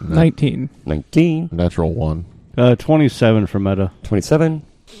 19. 19, Natural 1. 27 for Meta. 27.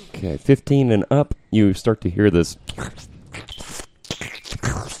 Okay, 15 and up, you start to hear this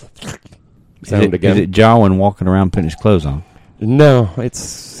sound again. Is it Jarwin walking around putting his clothes on? No, it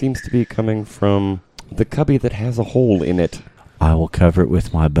seems to be coming from the cubby that has a hole in it. I will cover it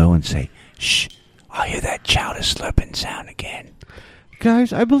with my bow and say, "Shh! I hear that chowder slurping sound again."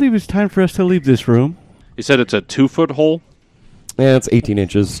 Guys, I believe it's time for us to leave this room. You said it's a 2-foot hole? Yeah, it's 18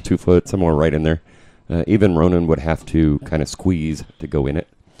 inches, 2 foot, somewhere right in there. Even Ronan would have to kind of squeeze to go in it.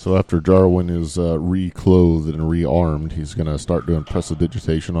 So after Jarwin is re-clothed and re-armed, he's going to start doing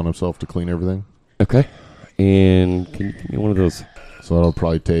prestidigitation on himself to clean everything. Okay. And can you give me one of those? So that'll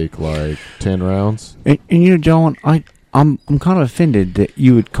probably take like 10 rounds. And you know, John, I'm kind of offended that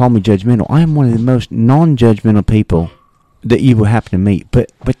you would call me judgmental. I am one of the most non-judgmental people that you will happen to meet.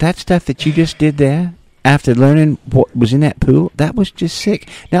 But that stuff that you just did there, after learning what was in that pool, that was just sick.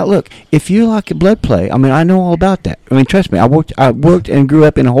 Now, look, if you like a blood play, I mean, I know all about that. I mean, trust me, I worked and grew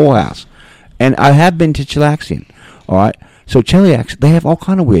up in a whorehouse. And I have been to Chilaxian, all right? So Cheliacs, they have all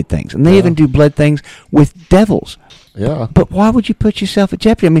kind of weird things. And they even do blood things with devils. Yeah. But why would you put yourself at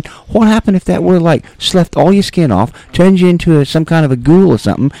jeopardy? I mean, what happened if that were like sloughed all your skin off, turned you into some kind of a ghoul or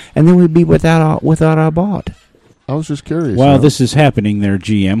something, and then we'd be without our bod? I was just curious. While you know? this is happening there,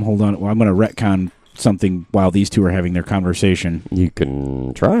 GM, hold on. Well, I'm going to retcon something while these two are having their conversation. You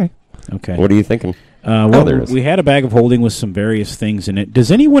can try. Okay. What are you thinking? Well, there is. we had a bag of holding with some various things in it.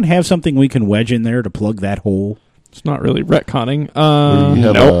 Does anyone have something we can wedge in there to plug that hole? It's not really retconning.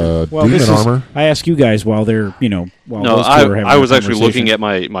 You have Well, demon this is, armor. I ask you guys while they're, while No, those two are having I a was actually looking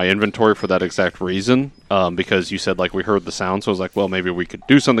conversation. at my inventory for that exact reason, because you said, like, we heard the sound, so I was like, well, maybe we could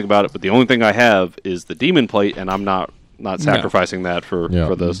do something about it, but the only thing I have is the demon plate, and I'm not sacrificing that for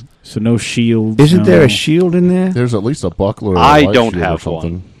this. So no shields. Isn't there no- a shield in there? There's at least a buckler. Or a I light don't shield or have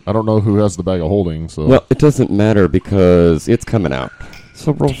something. one. I don't know who has the bag of holding. So Well, it doesn't matter because it's coming out.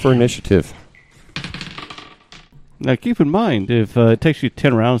 So roll for initiative. Now, keep in mind, if it takes you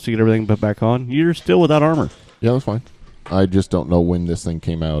 10 rounds to get everything put back on, you're still without armor. yeah, that's fine. I just don't know when this thing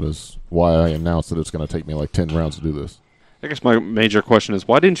came out. Is why I announced that it's going to take me like 10 rounds to do this. I guess my major question is,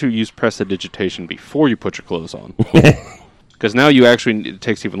 why didn't you use prestidigitation before you put your clothes on? Because now it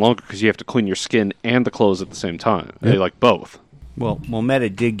takes even longer because you have to clean your skin and the clothes at the same time. Yeah. They like both. Well, Meta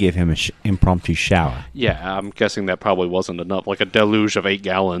did give him an impromptu shower. Yeah, I'm guessing that probably wasn't enough. Like a deluge of 8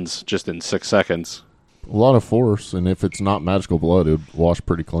 gallons just in 6 seconds. A lot of force, and if it's not magical blood, it would wash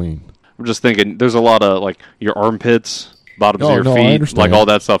pretty clean. I'm just thinking, there's a lot of, like, your armpits, bottoms Oh, of your no, I feet, understand. like all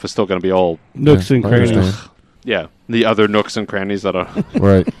that stuff is still going to be all, Nooks and I crannies. understand. yeah, the other nooks and crannies that are...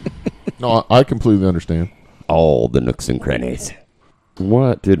 Right. No, I completely understand. All the nooks and crannies.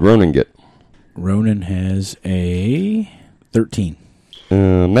 What did Ronan get? Ronan has a 13.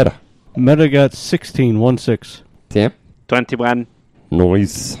 Meta. Meta got 16, 6. Tam. 21.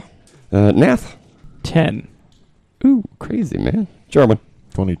 Noise. Nath. 10. Ooh, crazy, man. Jarman.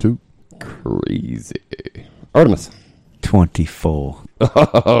 22. Crazy. Artemis. 24.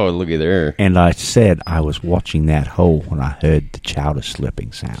 Oh, looky there. And I said I was watching that hole when I heard the chowder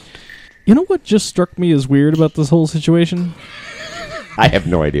slipping sound. You know what just struck me as weird about this whole situation? I have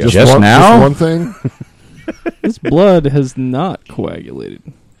no idea. Just now? Just one thing? This blood has not coagulated.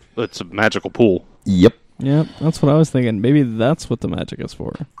 It's a magical pool. Yep. Yep, that's what I was thinking. Maybe that's what the magic is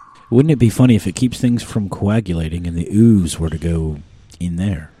for. Wouldn't it be funny if it keeps things from coagulating and the ooze were to go in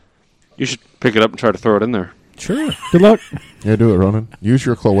there? You should pick it up and try to throw it in there. Sure. Good luck. Yeah, do it, Ronan. Use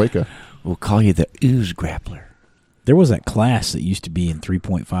your cloaca. We'll call you the Ooze Grappler. There was that class that used to be in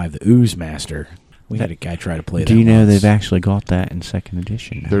 3.5, the Ooze Master. We had a guy try to play that Do you know once. they've actually got that in 2nd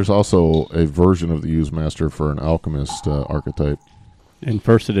edition now? There's also a version of the Use Master for an alchemist archetype. In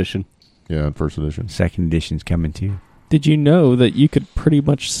 1st edition. Yeah, in 1st edition. 2nd edition's coming too. Did you know that you could pretty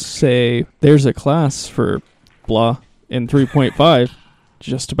much say there's a class for blah in 3.5?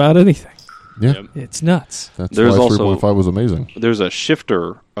 Just about anything. Yeah, Yep. It's nuts. that's There's why also- 3.5 was amazing. There's a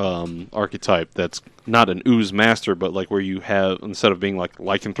shifter archetype that's not an ooze master, but like where you have, instead of being like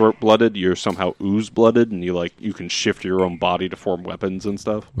lycanthrope blooded, you're somehow ooze blooded, and you can shift your own body to form weapons and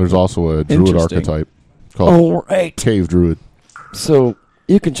stuff. There's also a druid Interesting. archetype called All right. Cave Druid. So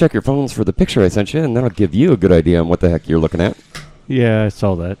you can check your phones for the picture I sent you, and that'll give you a good idea on what the heck you're looking at. Yeah, I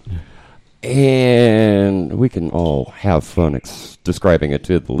saw that. And we can all have fun describing it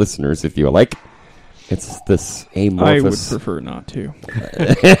to the listeners if you like. It's this I would amorphous... prefer not to.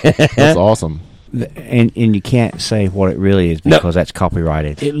 That's awesome. And you can't say what it really is No. because that's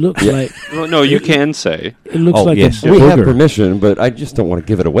copyrighted. It looks like Well, no, you can say. it looks Oh, like yes. a We have booger. permission, but I just don't want to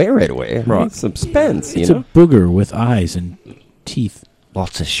give it away right away. Right. It's suspense, you It's know? a booger with eyes and teeth.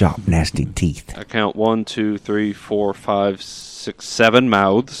 Lots of sharp, nasty teeth. I count 1, 2, 3, 4, 5, 6, 7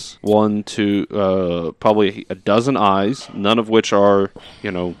 mouths. 1, 2, probably a dozen eyes. None of which are,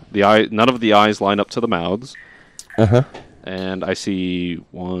 the eye. None of the eyes line up to the mouths. Uh-huh. And I see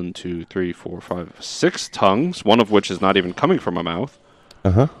 1, 2, 3, 4, 5, 6 tongues. One of which is not even coming from a mouth.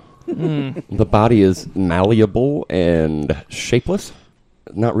 Uh-huh. The body is malleable and shapeless.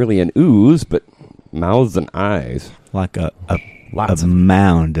 Not really an ooze, but mouths and eyes. Like a Lots of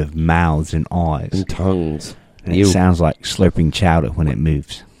mound of mouths and eyes. and tongues. And it Ew. sounds like slurping chowder when it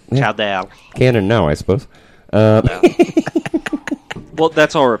moves. Chowder. Canon now, I suppose. Well,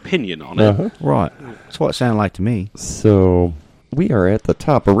 that's our opinion on it. Uh-huh. Right. That's what it sounded like to me. So we are at the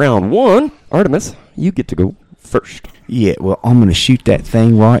top of round 1. Artemis, you get to go first. Yeah, well, I'm going to shoot that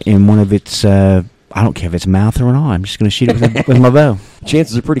thing right in one of its, I don't care if it's a mouth or an eye. I'm just going to shoot it with my bow.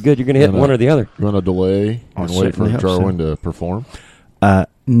 Chances are pretty good you're going to hit Yeah, one or the other. You want to delay I and wait for certainly hope so. Jarwin to perform?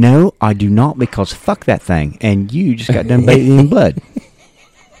 No, I do not, because fuck that thing. And you just got done bathing in blood.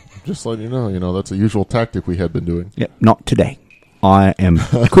 Just letting you know, that's a usual tactic we had been doing. Yep, not today. I am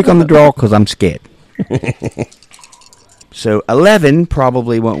quick on the draw because I'm scared. So 11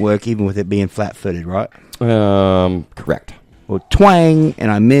 probably won't work even with it being flat-footed, right? Correct. Well, twang,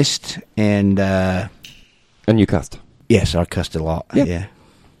 and I missed, and And you cussed. yes, I cussed a lot. Yep.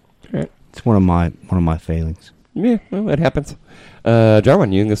 Yeah. It's one of my failings. Yeah, well, it happens.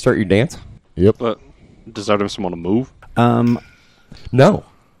 Jarwin, you gonna start your dance? Yep. But does that have someone to move? No.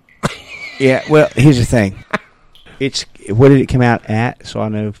 Yeah. Well, here's the thing. It's what did it come out at? So I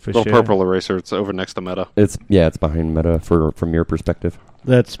know for Little sure. purple eraser. It's over next to Meta. It's behind Meta from your perspective.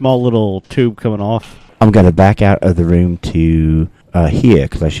 That small little tube coming off. I'm gonna back out of the room to here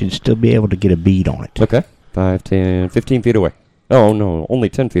because I should still be able to get a bead on it. Okay. 5, 10, 15 feet away. Oh, no, only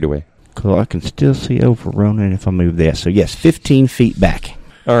 10 feet away. Because I can still see over Ronan if I move there. So yes, 15 feet back,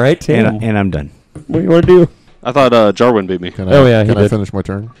 All right, Tim. and I'm done. What do you want to do? I thought Jarwin beat me. Can Oh, yeah, he Can I did. finish my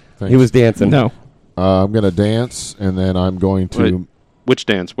turn? Thanks. He was dancing. No. I'm going to dance, and then I'm going to Wait. Which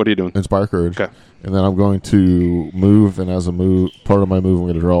dance? What are you doing? inspire courage. Okay. And then I'm going to move, and as a part of my move, I'm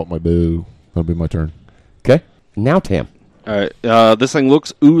going to draw out my bow. That'll be my turn. Okay. Now, Tam. All right. This thing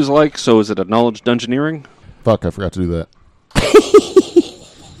looks ooze-like, so is it a knowledge dungeoneering? Fuck, I forgot to do that.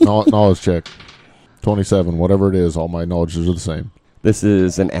 Knowledge check. 27. Whatever it is, all my knowledges are the same. This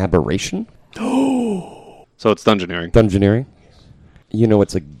is an aberration. So it's dungeoneering. Dungeoneering. You know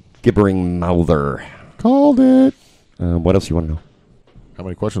it's a gibbering mouther. Called it. What else you want to know? How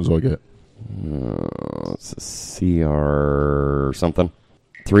many questions do I get? It's a CR something.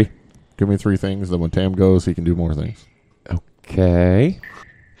 3. Give me 3 things, then when Tam goes, he can do more things. Okay.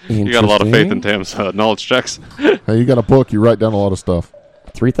 You got a lot of faith in Interesting. Tam's knowledge checks. Hey, you got a book, you write down a lot of stuff.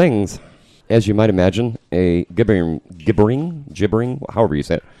 3 things. As you might imagine, a gibbering, however you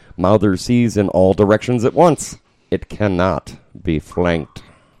say it, mouther sees in all directions at once. It cannot be flanked.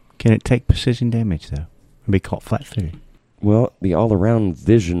 Can it take precision damage though? And be caught flat-footed? Well, the all-around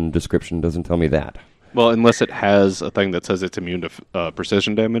vision description doesn't tell me that. Well, unless it has a thing that says it's immune to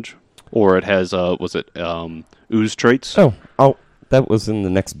precision damage, or it has ooze traits. Oh, that was in the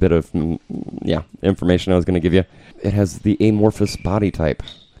next bit of information I was going to give you. It has the amorphous body type.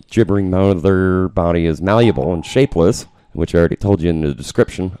 Gibbering mouther body is malleable and shapeless, which I already told you in the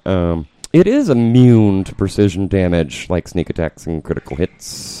description. It is immune to precision damage, like sneak attacks and critical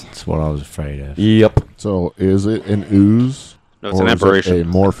hits. That's what I was afraid of. Yep. So, is it an ooze? No, it's or an is it aberration. a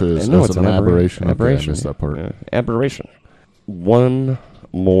morphous? No, It's an aberration. Okay, I Aberration. missed that part. Yeah, aberration. One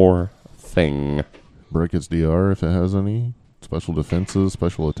more thing. Break its DR if it has any. Special defenses,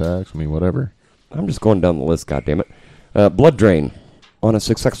 special attacks, I mean, whatever. I'm just going down the list, goddammit. Blood drain. On a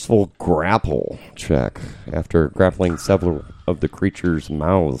successful grapple check, after grappling several of the creature's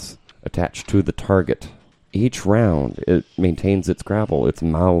mouths attached to the target. Each round, it maintains its grapple. Its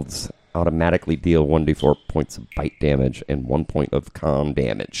mouths automatically deal 1d4 points of bite damage and 1 point of con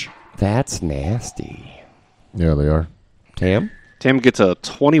damage. That's nasty. Yeah, they are. Tam, Tam gets a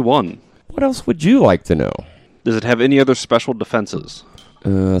 21. what else would you like to know? Does it have any other special defenses?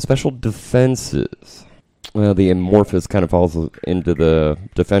 Special defenses. Well, the amorphous kind of falls into the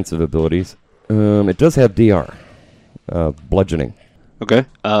defensive abilities. It does have DR. Bludgeoning. Okay.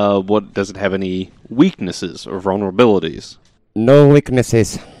 What does it have any weaknesses or vulnerabilities? No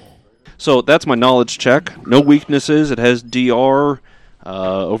weaknesses. So that's my knowledge check. No weaknesses. It has DR.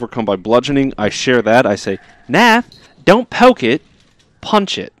 Overcome by bludgeoning. I share that. I say, nah, don't poke it.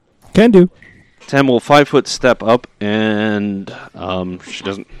 Punch it. Can do. Tam will 5-foot step up, and she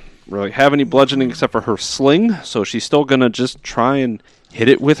doesn't really have any bludgeoning except for her sling, so she's still going to just try and hit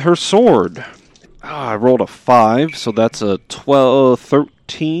it with her sword. I rolled a 5, so that's a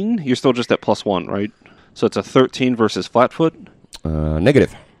 13. You're still just at +1, right? So it's a 13 versus Flatfoot?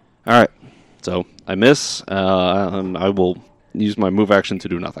 Negative. All right. So I miss, and I will use my move action to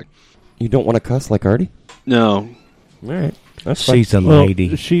do nothing. You don't want to cuss like Artie? No. All right. That's fine. She's a Well,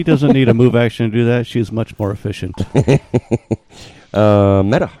 lady. she doesn't need a move action to do that. She's much more efficient. Meta,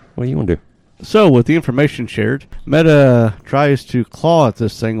 what do you want to do? So, with the information shared, Meta tries to claw at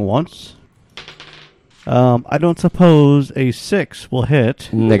this thing once. I don't suppose a 6 will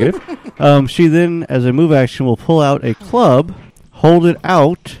hit. Negative. She then, as a move action, will pull out a club, hold it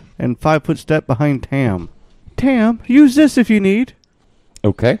out, and 5-foot step behind Tam. Tam, use this if you need.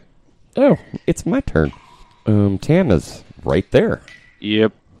 Okay. Oh, it's my turn. Tam is right there.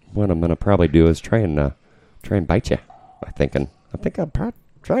 Yep. What I'm going to probably do is try and bite you. I think I'll probably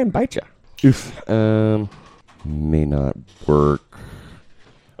try and bite you. Oof. May not work.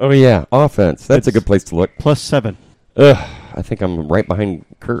 Oh, yeah, offense. That's a good place to look. +7. Ugh, I think I'm right behind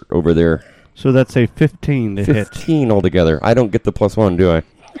Kurt over there. So that's a 15 to hit. 15 altogether. I don't get the +1, do I?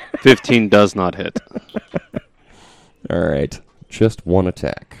 15 does not hit. All right. Just one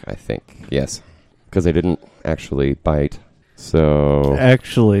attack, I think. Yes. Because I didn't actually bite. So,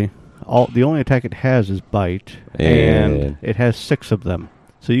 Actually, the only attack it has is bite, and it has 6 of them.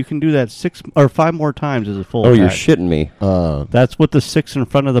 So you can do that 6 or 5 more times as a full Oh, attack. you're shitting me. That's what the 6 in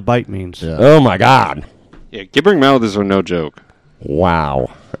front of the bite means. Yeah. Oh, my God. Yeah, gibbering mouths are no joke.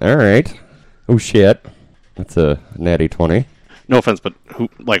 Wow. All right. Oh, shit. That's a natty 20. No offense, but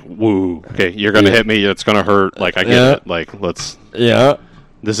woo. Okay, you're gonna hit me. It's gonna hurt. Like, I get it. Like, let's. Yeah.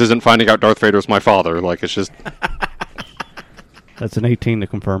 This isn't finding out Darth Vader's my father. Like, it's just That's an 18 to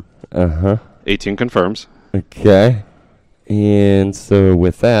confirm. 18 confirms. Okay. And so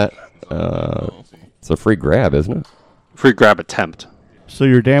with that, it's a free grab, isn't it? Free grab attempt. So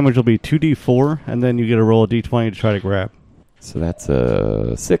your damage will be 2d4, and then you get to roll a d20 to try to grab. So that's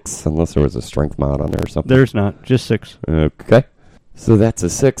a 6, unless there was a strength mod on there or something. There's not, just 6. Okay. So that's a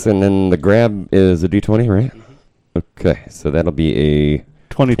 6, and then the grab is a d20, right? Okay, so that'll be a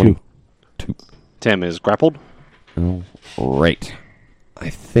 22. 22. Tam is grappled. Oh, right. I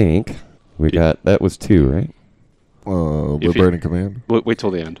think we got, that was 2, right? Liberating command. Wait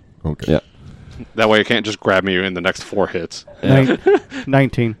till the end. Okay. Yeah. That way you can't just grab me in the next 4 hits. 19.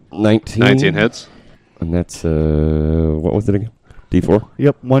 19. 19 hits. And that's, what was it again? D4?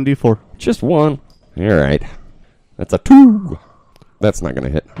 Yep, 1d4. Just 1. All right. That's a 2. That's not going to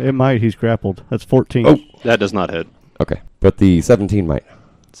hit. It might, he's grappled. That's 14. Oh. That does not hit. Okay. But the 17 might.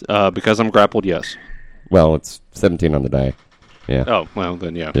 Because I'm grappled, yes. Well, it's 17 on the die. Yeah. Oh, well,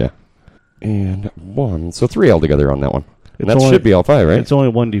 then yeah. Yeah. And 1. So 3 altogether on that one. And that It's only- should be all 5, right? It's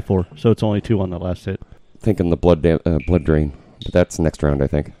only 1d4, so it's only 2 on the last hit. Thinking the blood drain. But that's next round, I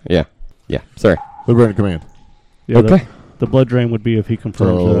think. Yeah. Yeah. Sorry. Liberating command. Yeah, Okay. The blood drain would be if he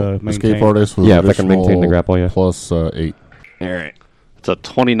confirms So maintain. escape artist was Yeah, if I can maintain the additional grapple, yeah. plus 8. All right. It's a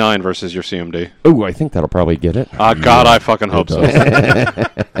 29 versus your CMD. Oh, I think that'll probably get it. God, I fucking hope so. does.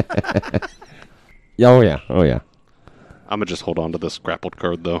 Yeah, oh, yeah. Oh, yeah. I'm going to just hold on to this grappled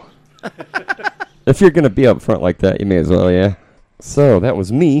card, though. If you're going to be up front like that, you may as well, yeah. So, that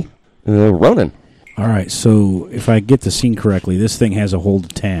was me, Ronan. All right, so if I get the scene correctly, this thing has a hold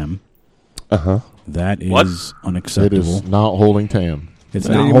of Tam. Uh-huh. That is What? It unacceptable. is not holding Tam. It's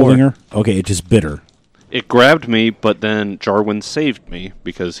Not not anymore. holding her? Okay, it just bit her. It grabbed me, but then Jarwin saved me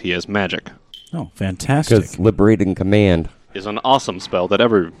because he has magic. Oh, fantastic. Because liberating command. Is an awesome spell that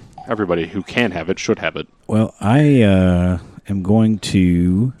everybody who can have it should have it. Well, I am going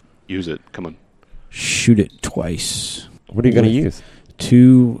to Use it. Come on. shoot it twice. What are you going to use?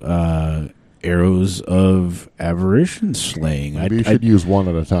 2 arrows of aberration slaying. Maybe you should use one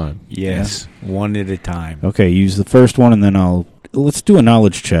at a time. Yes, one at a time. Okay, use the first one, and then let's do a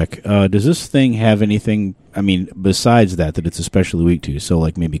knowledge check. Does this thing have anything, besides that it's especially weak to? So,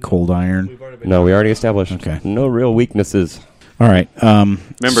 like maybe cold iron? No, we already established. Okay. No real weaknesses. All right. Remember,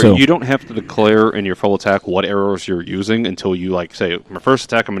 so, you don't have to declare in your full attack what arrows you're using until you, say, my first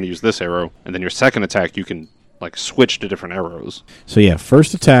attack, I'm going to use this arrow, and then your second attack, you can, switch to different arrows. So, yeah,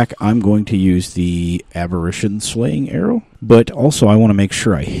 first attack, I'm going to use the aberration slaying arrow, but also I want to make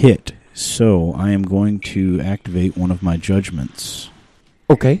sure I hit. So, I am going to activate one of my judgments.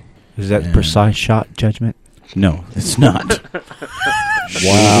 Okay. Is that Yeah. precise shot judgment? No, it's not.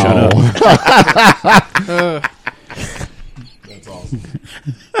 Wow.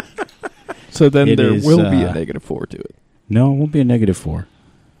 So then It there is, will be a -4 to it. No, it won't be a -4.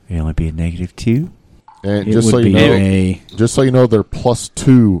 It'll only be a -2. And It just so would you be know, a... just so you know, they're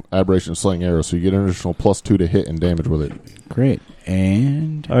 +2 aberration slaying arrows, so you get an additional +2 to hit and damage with it. Great.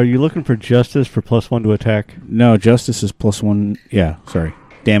 And... Are you looking for justice for +1 to attack? No, justice is +1. Yeah, sorry.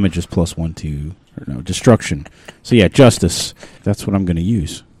 Damage is +1 to... Or no, destruction. So yeah, justice. That's what I'm going to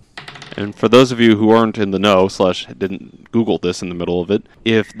use. And for those of you who aren't in the know, / didn't Google this in the middle of it,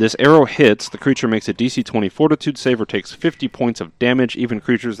 if this arrow hits, the creature makes a DC 20 fortitude save or takes 50 points of damage. Even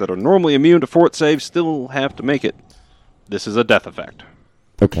creatures that are normally immune to fort saves still have to make it. This is a death effect.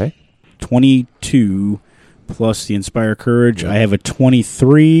 Okay. 22 plus the Inspire Courage. I have a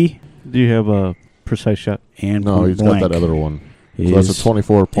 23 Do you have a precise shot? and No, point he's blank got that other one. So that's is a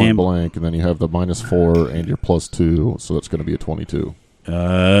 24 point Tam- blank, and then you have the -4 and your +2, so that's going to be a 22.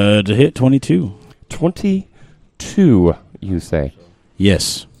 to hit 22. 22, you say?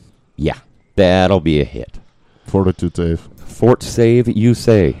 Yes. Yeah. That'll be a hit. Fortitude save. Fort save, you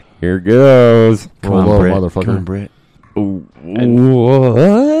say. Here goes. Come Roll on, low, Brett. motherfucker. Come on, Brett.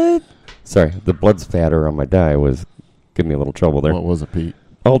 What? Sorry, the blood spatter on my die was giving me a little trouble there. What was it, Pete?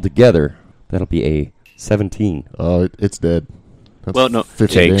 Altogether, that'll be a 17. It's dead. That's Well, no.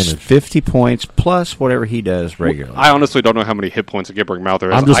 50 Takes damage. 50 points plus whatever he does regularly. I honestly don't know how many hit points a Gibbering Mouth there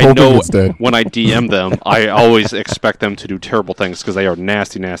is. I'm just I hoping know it's dead. when I DM them, I always expect them to do terrible things because they are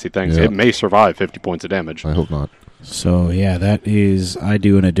nasty, nasty things. Yeah. It may survive 50 points of damage. I hope not. So yeah, that is... I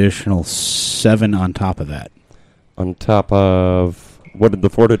do an additional 7 on top of that. On top of What did the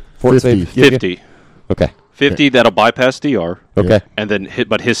fort 50. save give you? 50. Okay. 50, that'll bypass DR. Okay. And then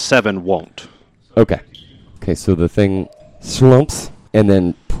but his 7 won't. Okay. Okay, so the thing slumps and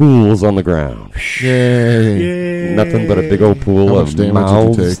then pools on the ground. Yay. Nothing but a big old pool How much of damage did you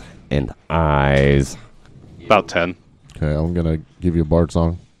mouths take? and eyes. About 10. Okay, I'm going to give you a Bard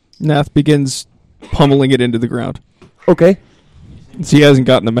song. Nath begins pummeling it into the ground. Okay. So he hasn't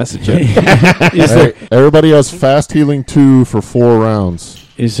gotten the message yet. Hey, everybody has fast healing 2 for 4 rounds.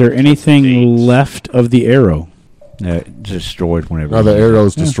 Is there anything left of the arrow? Destroyed whenever. Now the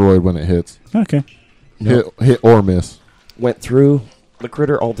arrow's destroyed when it hits. Okay. Hit or miss. Went through the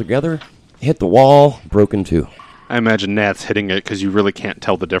critter altogether, hit the wall, broke in two. I imagine Nat's hitting it because you really can't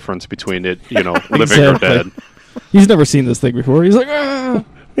tell the difference between it, living or Exactly. dead. He's never seen this thing before. He's like, ah!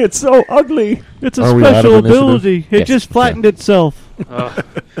 It's so ugly. It's a Are we out of special initiative? ability. It Yes. just flattened itself. Tam's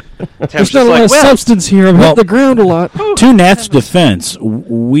There's just not a lot like, of well, substance here. I'm hitting the ground a lot. To Nat's defense,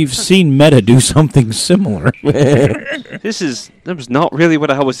 we've seen Meta do something similar. that was not really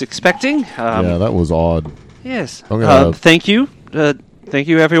what I was expecting. Yeah, that was odd. Yes. I'm gonna- Thank you. Thank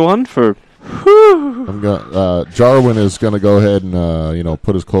you, everyone, for... I'm gonna. Jarwin is gonna go ahead and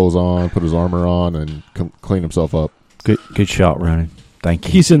put his clothes on, put his armor on, and clean himself up. Good shot, Ronan. Thank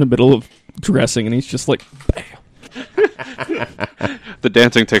you. He's in the middle of dressing, and he's just like, The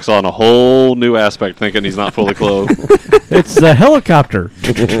dancing takes on a whole new aspect, thinking he's not fully clothed. It's the helicopter.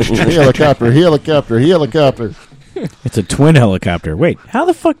 Helicopter. It's a twin helicopter. Wait, how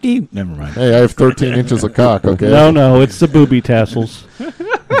the fuck do you... Never mind. Hey, I have 13 inches of cock. Okay. No, it's the booby tassels.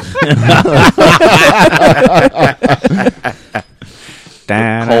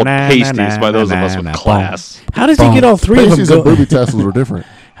 Called pasties by those of us with class. How does he get all three of them Pasties and going? booby tassels are different.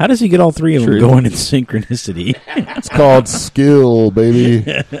 How does he get all three of them True. going in synchronicity? It's called skill, baby.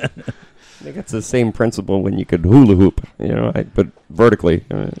 I think it's the same principle when you could hula hoop, but vertically.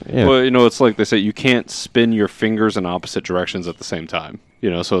 Yeah. Well, it's like they say, you can't spin your fingers in opposite directions at the same time.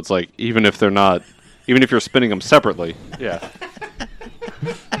 So it's like, even if you're spinning them separately. Yeah.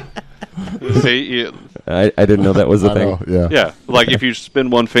 See, I didn't know that was a I thing. know, yeah. yeah. Like if you spin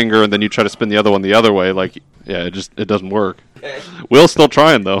one finger and then you try to spin the other one the other way, it doesn't work. Will's still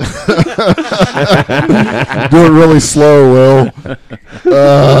trying though. Do it really slow, Will.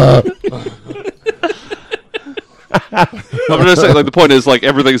 I'm just saying, the point is,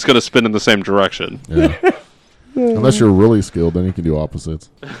 everything's going to spin in the same direction. Yeah. Unless you're really skilled, then you can do opposites.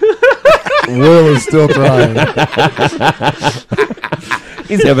 Will is still trying.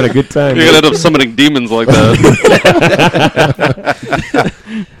 He's having a good time. You're going to end up summoning demons like that.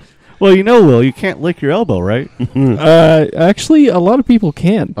 Well, Will, you can't lick your elbow, right? actually, a lot of people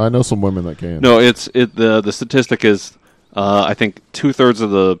can. I know some women that can. No, the statistic is, I think 2/3 of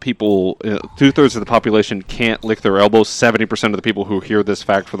the people, 2/3 of the population can't lick their elbows. 70% of the people who hear this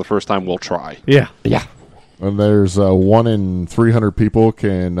fact for the first time will try. Yeah. Yeah. And there's 1 in 300 people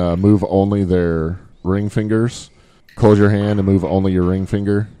can move only their ring fingers. Close your hand and move only your ring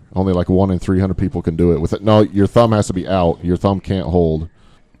finger. Only 1 in 300 people can do it with it. No, your thumb has to be out. Your thumb can't hold.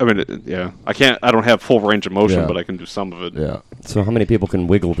 I mean, yeah, I don't have full range of motion, Yeah. but I can do some of it. Yeah, So how many people can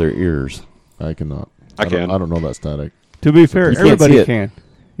wiggle their ears? I cannot. I can. I don't know that static. To be fair, You can't see everybody it. can.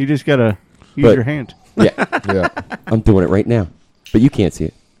 You just got to use But- your hand. Yeah, Yeah. I'm doing it right now, but you can't see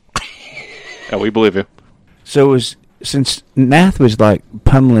it. Yeah, we believe you. So since Nath was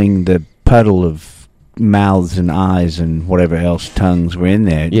pummeling the puddle of mouths and eyes and whatever else tongues were in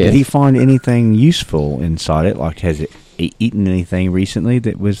there, Yes. did he find anything useful inside it? Has it eaten anything recently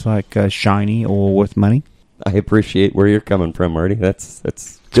that was shiny or worth money? I appreciate where you're coming from, Marty. That's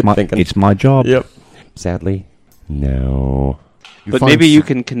good thinking. It's my job. Yep. Sadly, no. But maybe you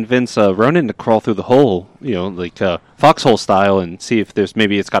can convince Ronan to crawl through the hole, foxhole style, and see if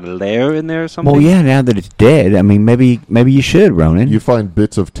it's got a lair in there or something. Well, yeah. Now that it's dead, I mean, maybe you should, Ronan. You find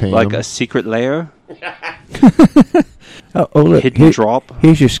bits of tan. Like a secret lair, oh, look, hidden drop.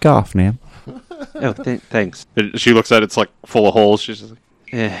 here's your scarf, now. Oh, thanks. And she looks at it, it's full of holes. She's just like,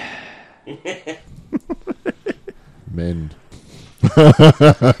 eh. Mend.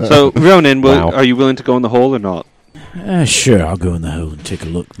 So, Ronan, Wow. are you willing to go in the hole or not? Sure, I'll go in the hole and take a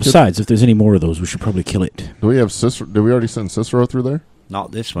look. Besides, if there's any more of those, we should probably kill it. Do we have Cicero? Did we already send Cicero through there?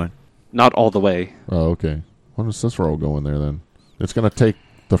 Not this one. Not all the way. Oh, okay. When does Cicero go in there then? It's going to take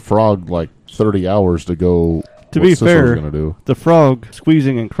the frog 30 hours to go. To what be Cicero's fair, going to do. the frog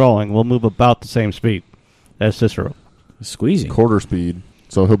squeezing and crawling will move about the same speed as Cicero. Squeezing. Quarter speed.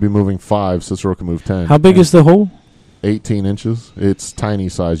 So he'll be moving 5. Cicero can move 10. How big is the hole? 18 inches. It's tiny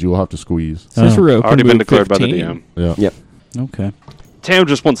size. You will have to squeeze. Cicero can Already been move declared 15. by the DM. Yeah. Yep. Okay. Tam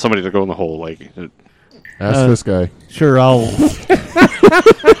just wants somebody to go in the hole. Ask this guy. Sure, I'll.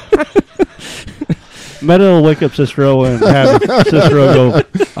 Meta will wake up Cicero and have Cicero go.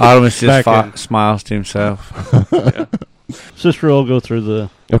 Artemis Back just in. smiles to himself. Cicero will go through the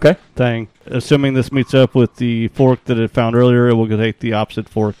Okay. thing. Assuming this meets up with the fork that it found earlier, it will take the opposite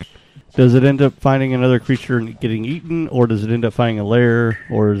fork. Does it end up finding another creature and getting eaten, or does it end up finding a lair,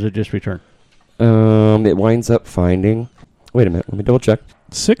 or does it just return? It winds up finding. Wait a minute. Let me double check.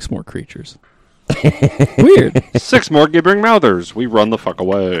 6 more creatures. Weird. 6 more gibbering mouthers. We run the fuck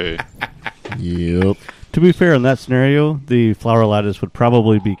away. Yep. To be fair, in that scenario, the flower lattice would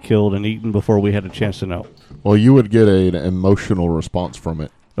probably be killed and eaten before we had a chance to know. Well, you would get an emotional response from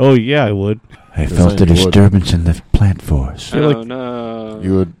it. Oh, yeah, I would. I You're felt a saying you would. disturbance in the plant force. feel like- Oh, no.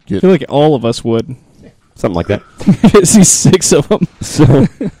 You would I get. feel like all of us would. Something like that. See 6 of them. So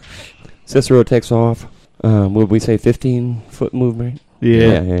Cicero takes off. Would we say 15-foot movement?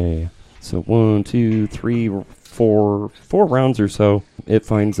 Yeah. So 1, 2, 3, 4 rounds or so. It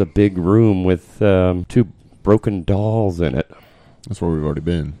finds a big room with 2 broken dolls in it. That's where we've already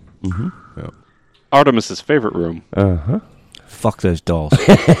been. Mm-hmm. Yep. Artemis's favorite room. Uh-huh. Fuck those dolls.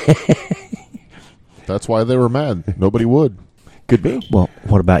 That's why they were mad. Nobody would. Could be. Well,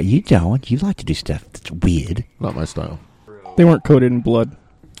 what about you, Darwin? You like to do stuff that's weird. Not my style. They weren't coated in blood.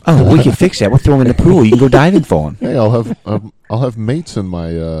 Oh, we can fix that. We'll throw them in the pool. You can go diving for them. Hey, I'll have mates in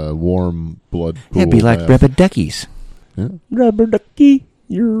my warm blood pool. That'd be like bath. rubber duckies. Yeah. Rubber ducky,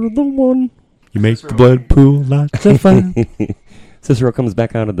 you're the one. You make the blood pool lots of fun. Cicero comes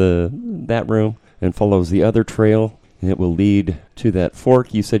back out of that room and follows the other trail. And it will lead to that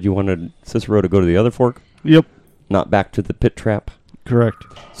fork. You said you wanted Cicero to go to the other fork, Yep, not back to the pit trap. correct.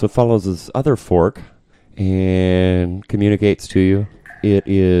 So it follows this other fork and communicates to you. It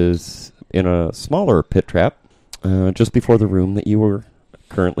is in a smaller pit trap just before the room that you were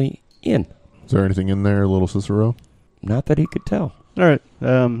currently in. Is there anything in there, little Cicero? Not that he could tell. All right,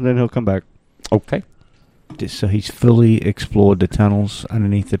 then he'll come back. Okay. So he's fully explored the tunnels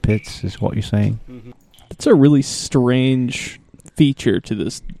underneath the pits, is what you're saying? It's a really strange feature to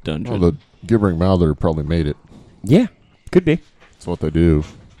this dungeon. Well, the gibbering mouther probably made it. Yeah, could be. That's what they do.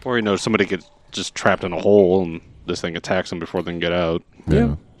 Or, somebody gets just trapped in a hole and this thing attacks them before they can get out.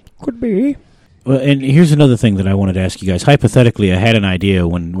 Yeah. Could be. Well, and here's another thing that I wanted to ask you guys. Hypothetically, I had an idea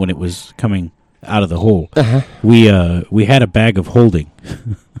when it was coming out of the hole. Uh-huh. We had a bag of holding.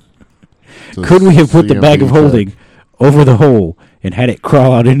 So Could we have put the CMB bag of tag. holding over the hole and had it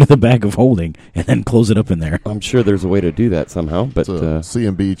crawl out into the bag of holding and then close it up in there? I'm sure there's a way to do that somehow, but It's a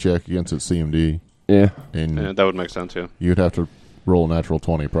CMB check against its CMD, yeah. and Yeah, that would make sense, yeah. you'd have to roll a natural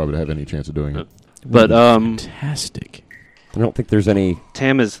 20 probably to have any chance of doing it. But, Fantastic. I don't think there's any.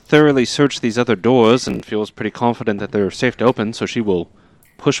 Tam has thoroughly searched these other doors and feels pretty confident that they're safe to open, so she will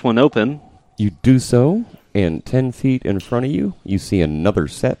push one open. You do so, and 10 feet in front of you, you see another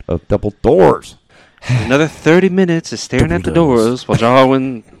set of double doors. Another 30 minutes is staring at the Double doors. doors while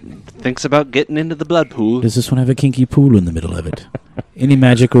Jarwin thinks about getting into the blood pool. Does this one have a kinky pool in the middle of it? Any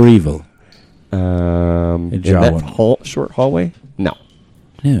magic or evil? In jar that one. short hallway? No.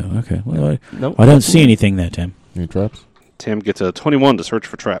 No, okay. Well, No. I don't see anything there, Tim. Any traps? Tam gets a 21 to search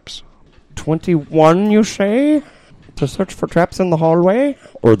for traps. 21, you say? To search for traps in the hallway?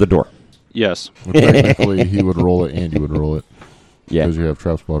 Or the door? Yes. Well, technically, he would roll it and you would roll it Yeah. because you have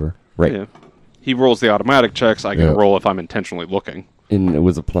trap spotter. Right. Yeah. He rolls the automatic checks. I can Yeah. roll if I'm intentionally looking. And it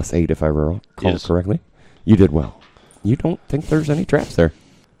was a +8 if I recall Yes. correctly. You did well. You don't think there's any traps there.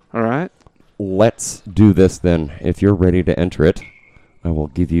 All right. Let's do this then. If you're ready to enter it, I will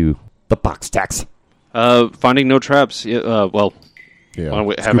give you the box tax. Finding no traps. Yeah, why Yeah. don't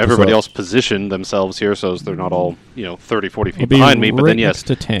we have Scoop us everybody up. else position themselves here so as they're not all 30, 40 feet I'll be behind me. But right then yes, next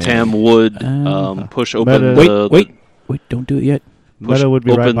to Tam. Tam would push open Meta- Wait, don't do it yet. push Meta would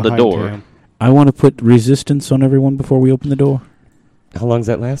be right open the behind door. Tam. I want to put resistance on everyone before we open the door. How long does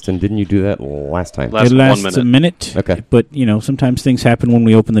that last? And didn't you do that last time? Last It 1 lasts a minute. minute. Okay. But, sometimes things happen when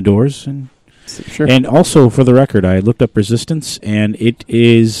we open the doors. Sure. And also, for the record, I looked up resistance, and it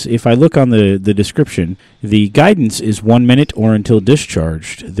is, if I look on the description, the guidance is 1 minute or until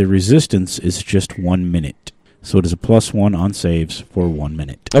discharged. The resistance is just 1 minute. So it is a +1 on saves for 1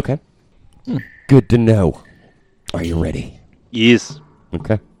 minute. Okay. Good to know. Are you ready? Yes.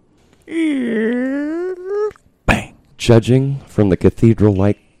 Okay. Bang. Judging from the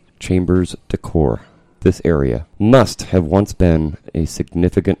cathedral-like chamber's decor, this area must have once been a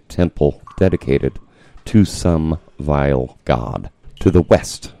significant temple dedicated to some vile god. To the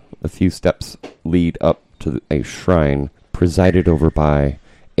west, a few steps lead up to a shrine presided over by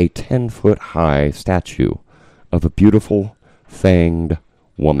a 10-foot-high statue of a beautiful, fanged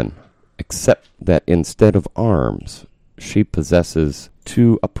woman, except that instead of arms, she possesses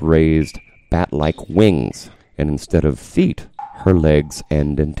 2 upraised bat-like wings, and instead of feet, her legs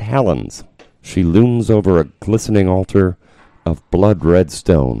end in talons. She looms over a glistening altar of blood-red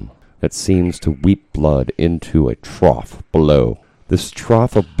stone that seems to weep blood into a trough below. This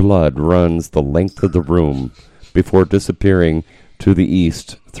trough of blood runs the length of the room before disappearing to the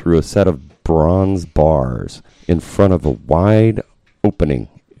east through a set of bronze bars in front of a wide opening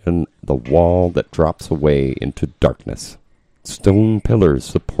in the wall that drops away into darkness. Stone pillars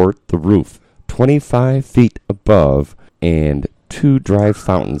support the roof 25 feet above, and 2 dry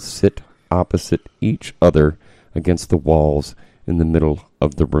fountains sit opposite each other against the walls in the middle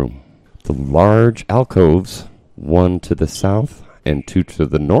of the room. The large alcoves, 1 to the south and 2 to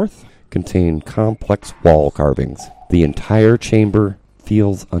the north, contain complex wall carvings. The entire chamber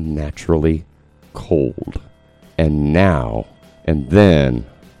feels unnaturally cold. And now and then,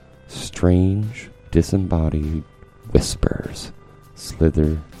 strange, disembodied whispers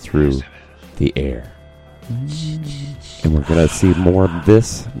slither through the air. And we're going to see more of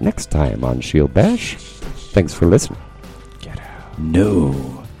this next time on Shield Bash. Thanks for listening.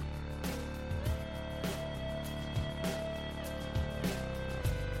 No.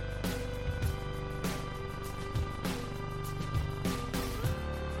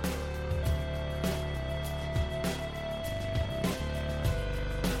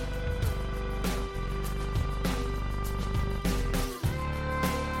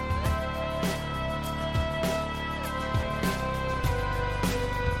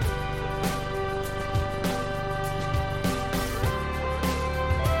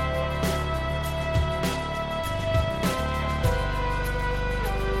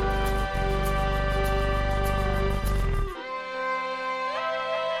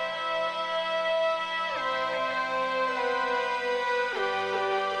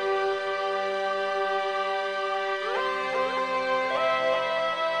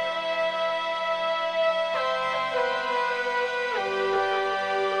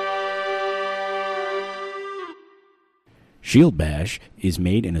 Shield Bash is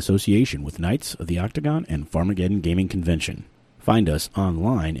made in association with Knights of the Octagon and Farmageddon Gaming Convention. Find us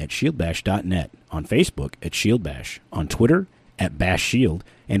online at shieldbash.net, on Facebook at Shield Bash, on Twitter at Bash Shield,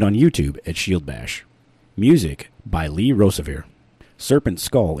 and on YouTube at Shield Bash. Music by Lee Rosevere. Serpent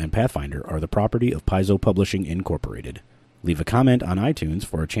Skull and Pathfinder are the property of Paizo Publishing Incorporated. Leave a comment on iTunes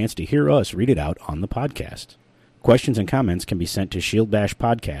for a chance to hear us read it out on the podcast. Questions and comments can be sent to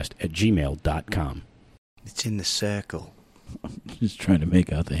shieldbashpodcast@gmail.com. It's in the circle. I'm just trying to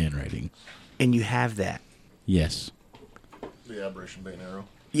make out the handwriting. And you have that. Yes. The aberration bane arrow.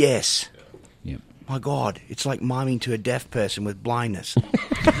 Yes. Yep. My God, it's like miming to a deaf person with blindness. You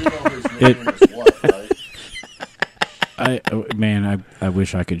know his name is what, right? I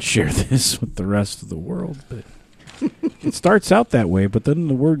wish I could share this with the rest of the world, but it starts out that way, but then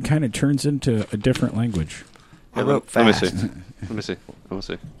the word kind of turns into a different language. I wrote Let me fast. see. Let me see.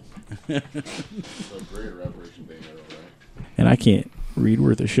 The greater aberration bane arrow, right? And I can't read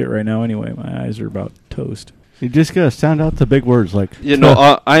worth a shit right now anyway. My eyes are about toast. You just gotta sound out the big words like. You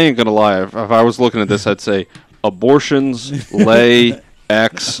know, I ain't gonna lie. If I was looking at this, I'd say abortions, lay,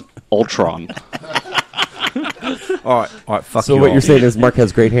 X, Ultron. All right, fuck So you what all. you're saying is Mark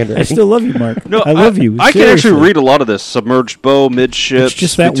has great handwriting? I still love you, Mark. No, I love you. I can actually Seriously. read a lot of this. Submerged bow, midship, It's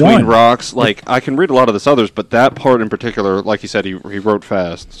just that between one. rocks. Like, I can read a lot of this others, but that part in particular, like you said, he wrote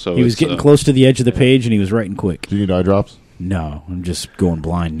fast. So He was it's, getting close to the edge of the page, and he was writing quick. Do you need eye drops? No, I'm just going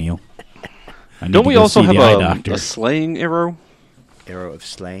blind, Neil. I need Don't to we go also see have the eye doctor. a slaying arrow? Arrow of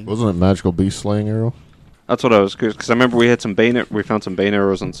slaying. Wasn't it magical beast slaying arrow? That's what I was curious, because I remember we had some we found some bane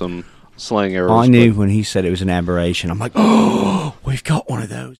arrows and some slaying arrows. I knew but- when he said it was an aberration. I'm like, oh, we've got one of those.